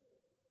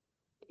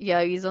 Y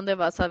ahí es donde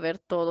vas a ver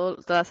toda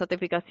la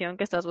certificación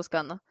que estás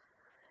buscando.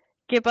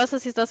 ¿Qué pasa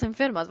si estás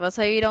enferma? ¿Vas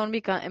a ir a un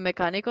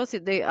mecánico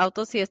de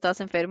autos si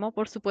estás enfermo?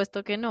 Por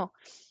supuesto que no.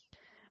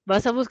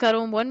 Vas a buscar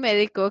un buen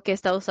médico que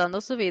está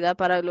usando su vida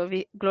para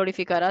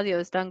glorificar a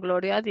Dios, dan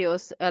gloria a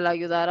Dios al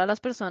ayudar a las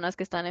personas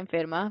que están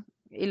enfermas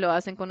y lo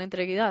hacen con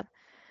integridad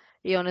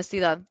y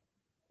honestidad.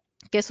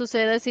 ¿Qué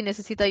sucede si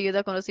necesita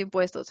ayuda con los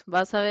impuestos?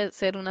 ¿Vas a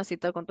hacer una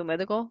cita con tu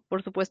médico?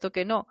 Por supuesto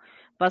que no.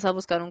 Vas a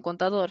buscar un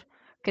contador.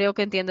 Creo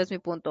que entiendes mi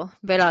punto.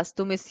 Verás,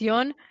 tu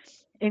misión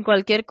en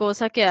cualquier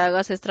cosa que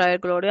hagas es traer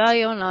gloria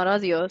y honor a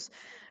Dios.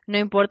 No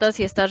importa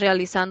si estás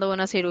realizando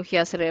una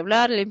cirugía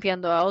cerebral,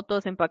 limpiando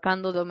autos,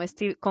 empacando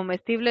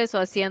comestibles o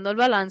haciendo el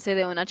balance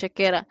de una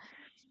chequera.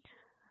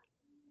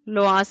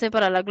 Lo hace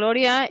para la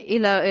gloria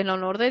y el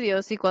honor de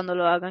Dios y cuando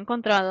lo haga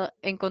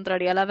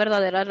encontraría la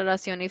verdadera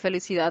relación y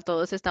felicidad.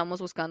 Todos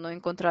estamos buscando,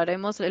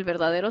 encontraremos el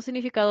verdadero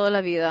significado de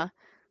la vida.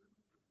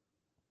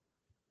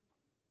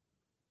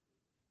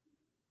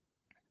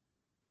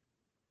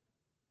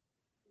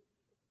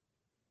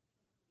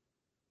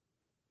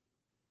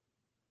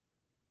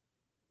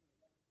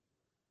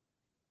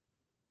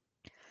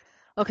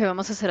 Ok,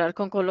 vamos a cerrar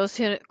con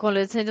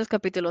Colosenses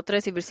capítulo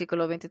 3 y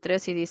versículo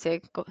 23 y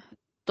dice,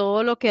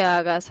 todo lo que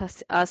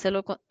hagas,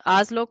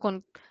 hazlo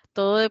con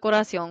todo de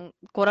corazón,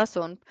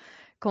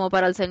 como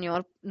para el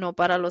Señor, no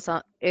para los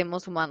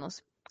hemos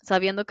humanos,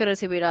 sabiendo que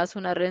recibirás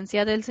una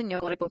herencia del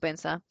Señor como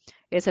recompensa.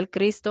 Es el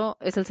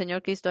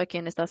Señor Cristo a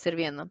quien estás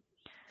sirviendo.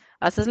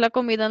 Haces la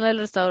comida en el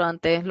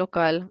restaurante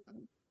local.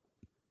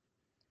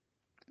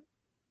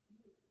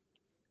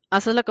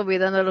 Haces la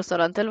comida en el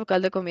restaurante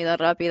local de comida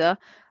rápida.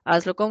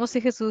 Hazlo como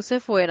si Jesús se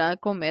fuera a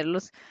comer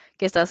los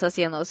 ¿Qué estás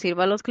haciendo?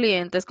 Sirva a los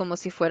clientes como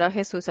si fuera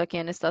Jesús a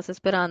quien estás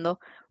esperando.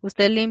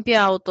 Usted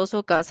limpia autos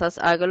o casas,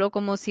 hágalo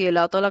como si el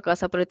auto o la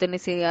casa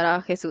perteneciera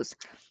a Jesús.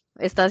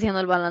 Está haciendo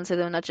el balance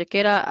de una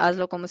chequera,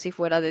 hazlo como si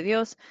fuera de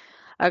Dios.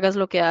 Hagas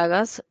lo que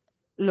hagas,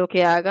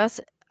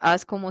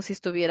 haz como si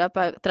estuviera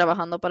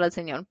trabajando para el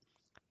Señor.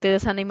 Te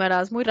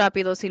desanimarás muy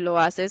rápido si lo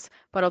haces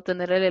para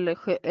obtener el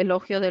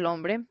elogio del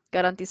hombre,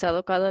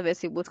 garantizado cada vez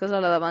si buscas la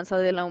alabanza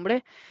del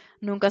hombre,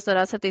 nunca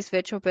estarás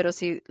satisfecho, pero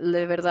si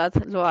de verdad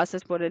lo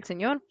haces por el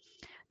Señor,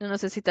 no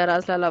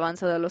necesitarás la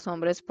alabanza de los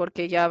hombres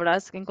porque ya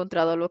habrás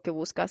encontrado lo que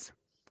buscas.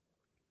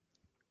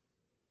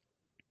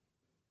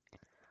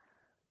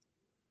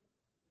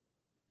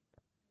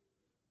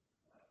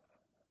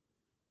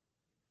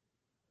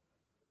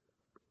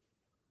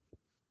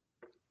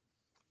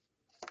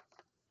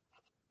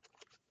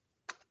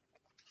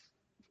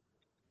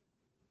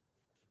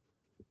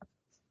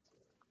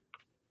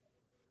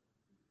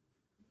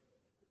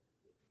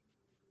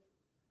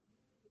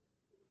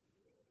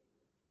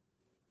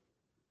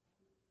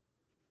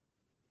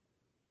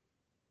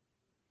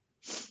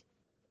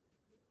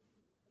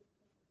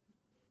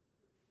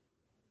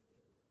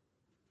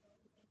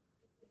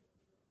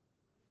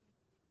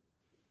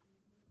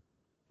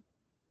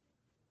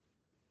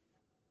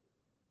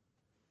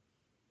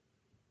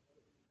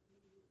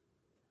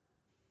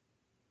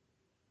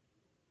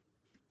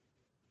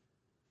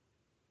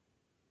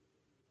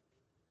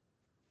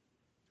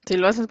 Si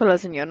lo haces para el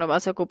Señor, no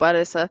vas a ocupar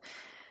esa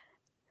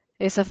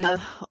felicidad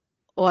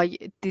o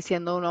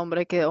diciendo a un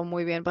hombre que quedó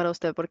muy bien para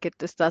usted porque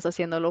tú estás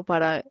haciéndolo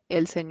para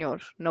el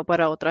Señor, no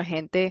para otra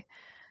gente.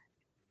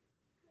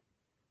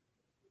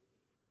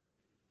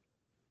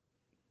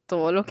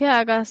 Todo lo que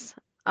hagas,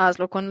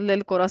 hazlo con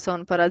el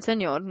corazón para el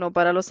Señor, no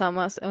para los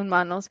amas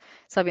humanos,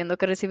 sabiendo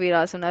que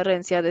recibirás una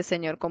herencia del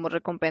Señor como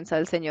recompensa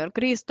del Señor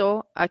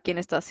Cristo, a quien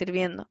estás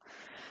sirviendo.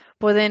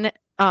 Pueden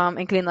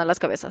inclinar las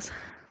cabezas.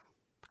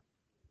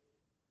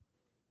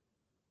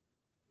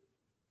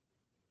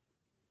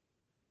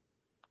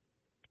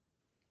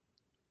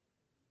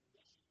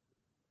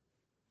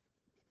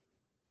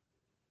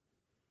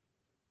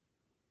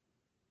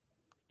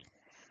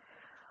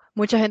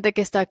 Mucha gente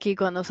que está aquí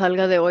cuando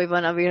salga de hoy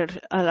van a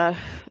ver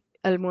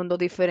al mundo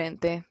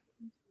diferente,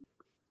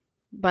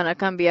 van a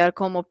cambiar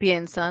cómo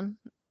piensan,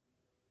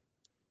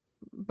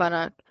 van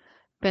a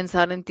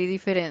pensar en ti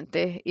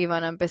diferente y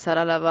van a empezar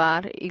a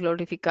alabar y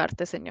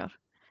glorificarte, Señor.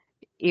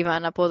 Y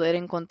van a poder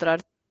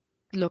encontrar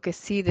lo que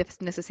sí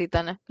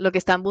necesitan, lo que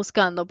están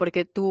buscando,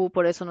 porque tú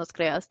por eso nos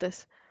creaste.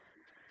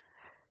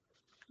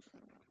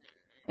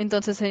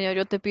 Entonces, Señor,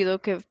 yo te pido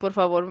que por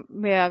favor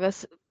me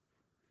hagas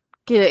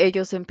que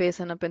ellos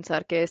empiecen a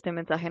pensar que este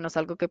mensaje no es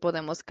algo que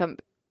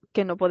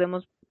que no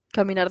podemos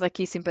caminar de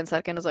aquí sin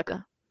pensar que nos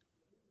acá.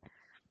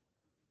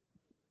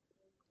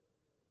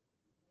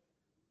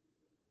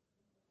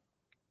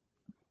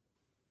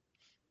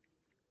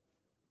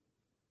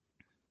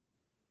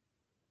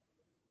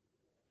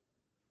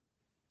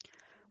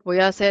 Voy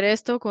a hacer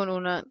esto con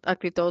una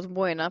actitud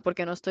buena,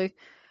 porque no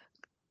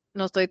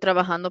estoy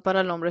trabajando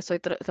para el hombre, estoy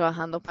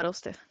trabajando para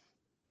usted.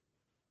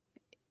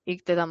 Y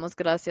te damos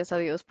gracias a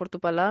Dios por tu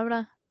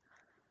palabra,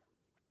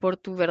 por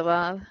tu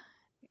verdad,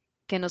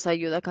 que nos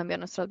ayuda a cambiar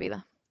nuestra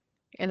vida.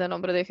 En el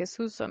nombre de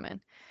Jesús,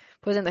 amén.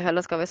 Pueden dejar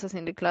las cabezas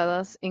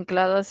inclinadas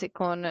y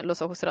con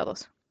los ojos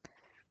cerrados.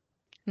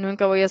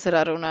 Nunca voy a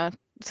cerrar un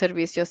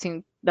servicio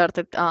sin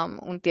darte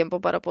un tiempo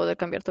para poder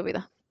cambiar tu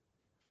vida.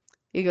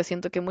 Y yo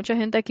siento que mucha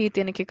gente aquí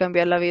tiene que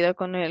cambiar la vida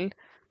con él,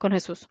 con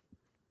Jesús.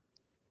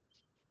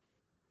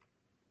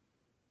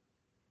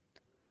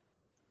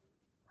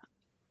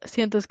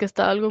 Sientes que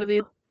está algo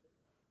perdido.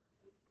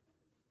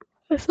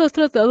 Estás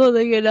tratando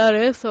de llenar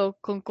eso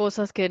con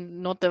cosas que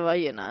no te va a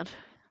llenar.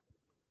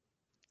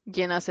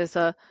 Llenas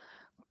esa,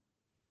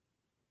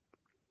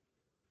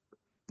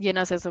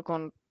 llenas eso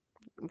con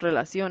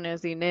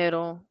relaciones,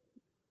 dinero,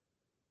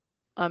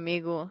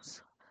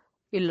 amigos,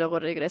 y luego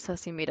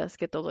regresas y miras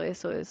que todo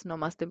eso es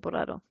nomás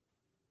temporal.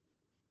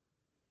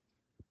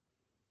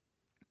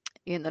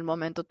 Y en el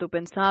momento tú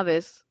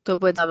pensabas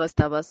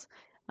estabas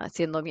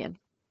haciendo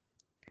bien.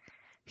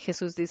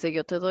 Jesús dice,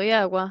 yo te doy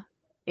agua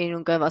y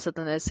nunca vas a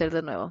tener sed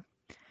de nuevo.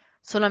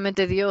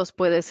 Solamente Dios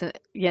puede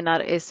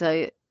llenar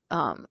ese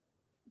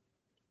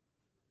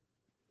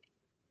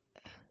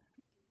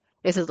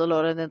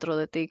dolor dentro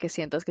de ti que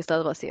sientas que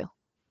estás vacío.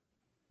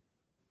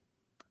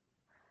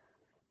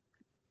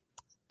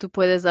 Tú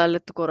puedes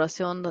darle tu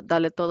corazón,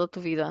 darle toda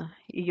tu vida.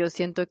 Y yo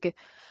siento que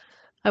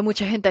hay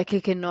mucha gente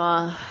aquí que no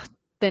ha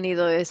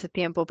tenido ese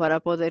tiempo para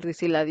poder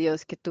decirle a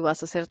Dios que tú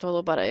vas a hacer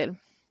todo para Él,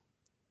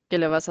 que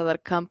le vas a dar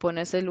campo en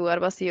ese lugar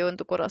vacío en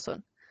tu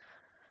corazón.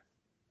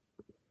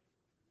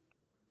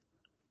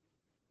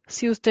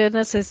 Si usted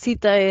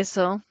necesita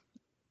eso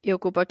y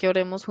ocupa que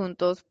oremos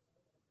juntos,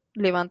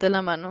 levante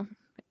la mano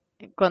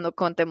cuando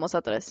contemos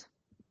a tres.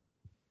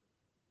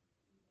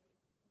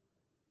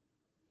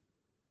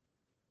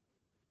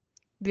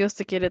 Dios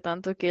te quiere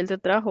tanto que Él te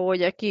trajo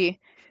hoy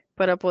aquí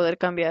para poder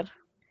cambiar.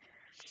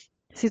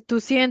 Si tú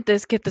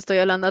sientes que te estoy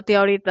hablando a ti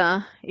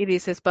ahorita y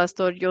dices,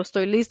 Pastor, yo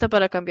estoy lista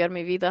para cambiar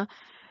mi vida,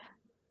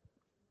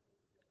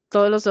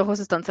 todos los ojos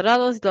están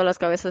cerrados y todas las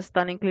cabezas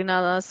están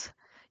inclinadas,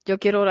 yo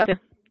quiero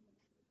orar.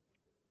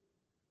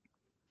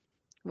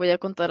 Voy a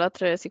contar a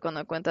tres y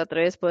cuando cuenta a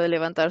tres puede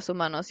levantar su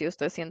mano si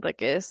usted sienta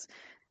que es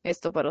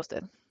esto para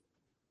usted.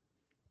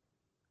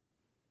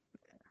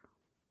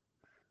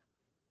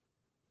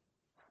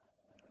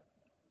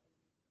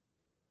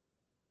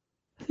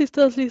 Si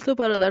estás listo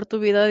para dar tu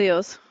vida a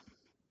Dios,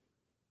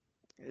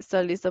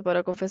 estás lista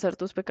para confesar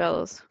tus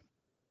pecados,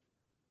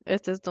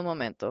 este es tu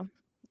momento.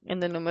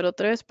 En el número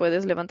tres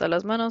puedes levantar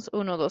las manos.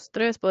 Uno, dos,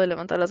 tres. Puede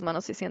levantar las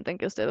manos si sienten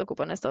que usted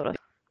ocupa en esta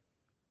oración.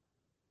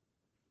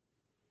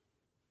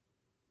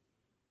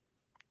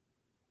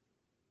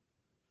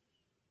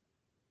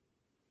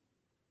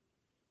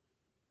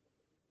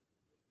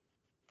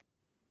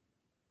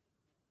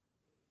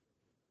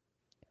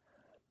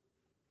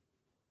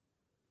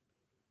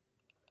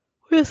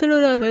 Voy a hacer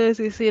una vez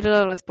y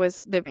decirla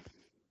después de mí.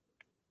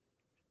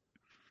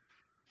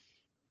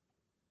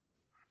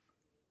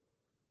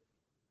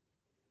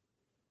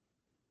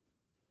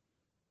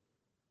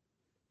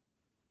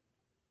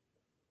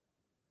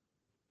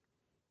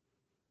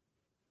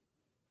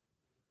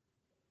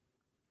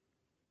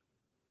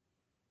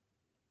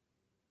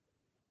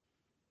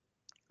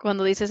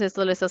 Cuando dices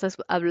esto, le estás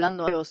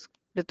hablando a Dios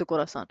de tu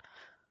corazón.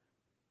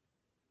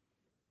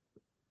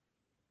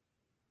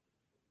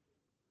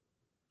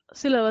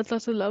 Si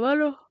levantas la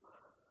mano,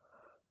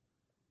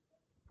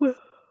 bueno.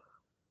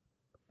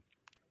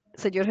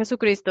 Señor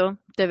Jesucristo,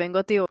 te vengo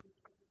a ti hoy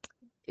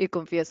y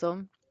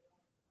confieso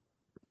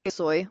que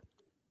soy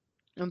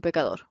un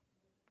pecador.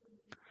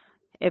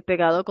 He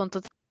pecado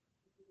contra ti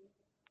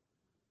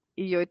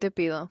y hoy te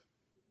pido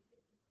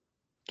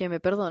que me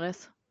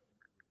perdones,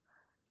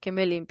 que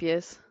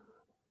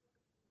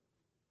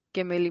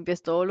que me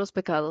limpies todos los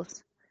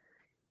pecados,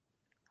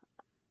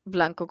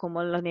 blanco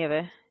como la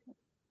nieve.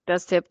 Te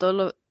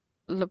acepto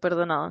lo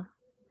perdonado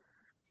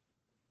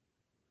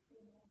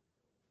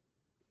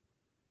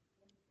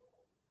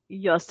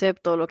y yo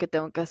acepto lo que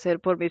tengo que hacer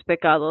por mis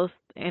pecados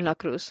en la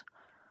cruz.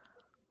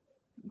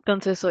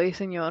 Entonces hoy,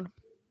 Señor,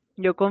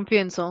 yo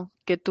confieso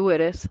que tú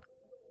eres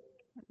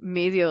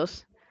mi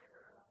Dios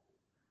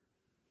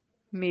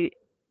mi,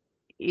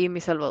 y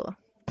mi Salvador.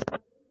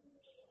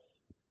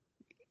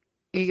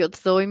 Y yo te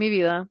doy mi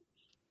vida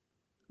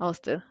a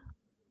usted.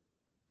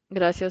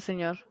 Gracias,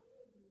 Señor,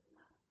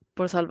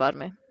 por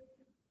salvarme.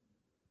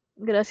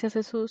 Gracias,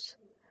 Jesús,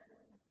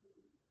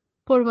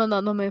 por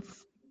mandándome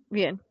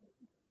bien.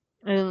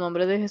 En el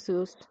nombre de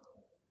Jesús.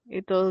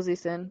 Y todos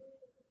dicen,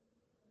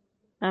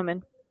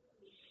 amén.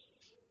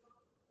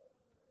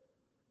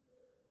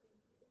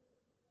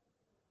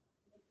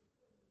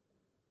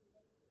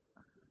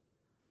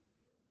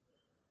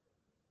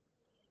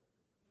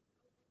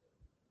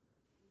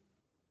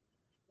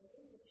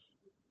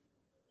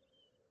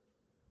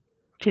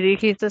 Si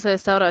dijiste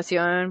esta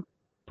oración,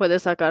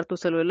 puedes sacar tu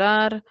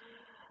celular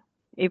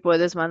y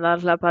puedes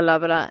mandar la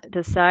palabra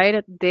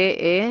Decide,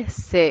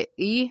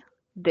 DECIDI,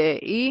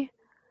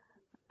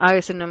 a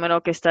ese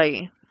número que está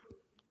ahí.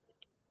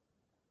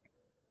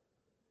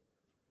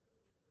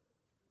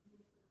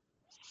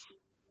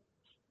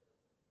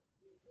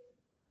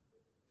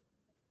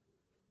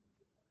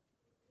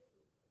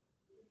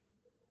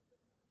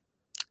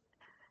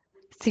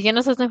 Si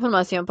llenas esta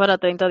información para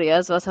 30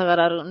 días, vas a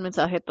agarrar un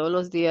mensaje todos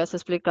los días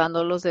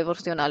explicando los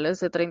devocionales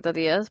de 30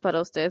 días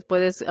para usted.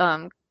 Puedes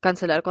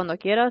cancelar cuando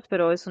quieras,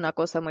 pero es una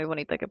cosa muy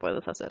bonita que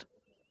puedes hacer.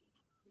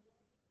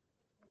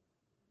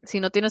 Si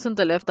no tienes un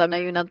teléfono,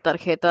 también hay una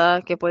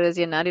tarjeta que puedes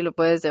llenar y lo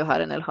puedes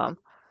dejar en el home.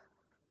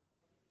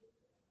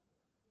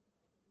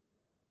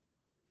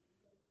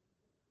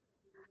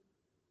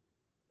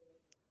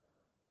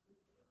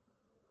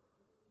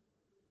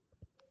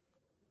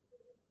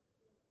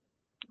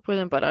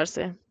 Pueden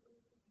pararse.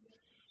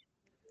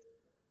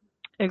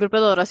 El grupo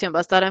de oración va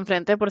a estar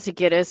enfrente por si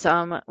quieres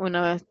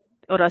una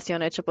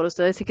oración hecha por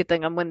ustedes y que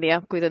tengan buen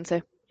día.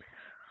 Cuídense.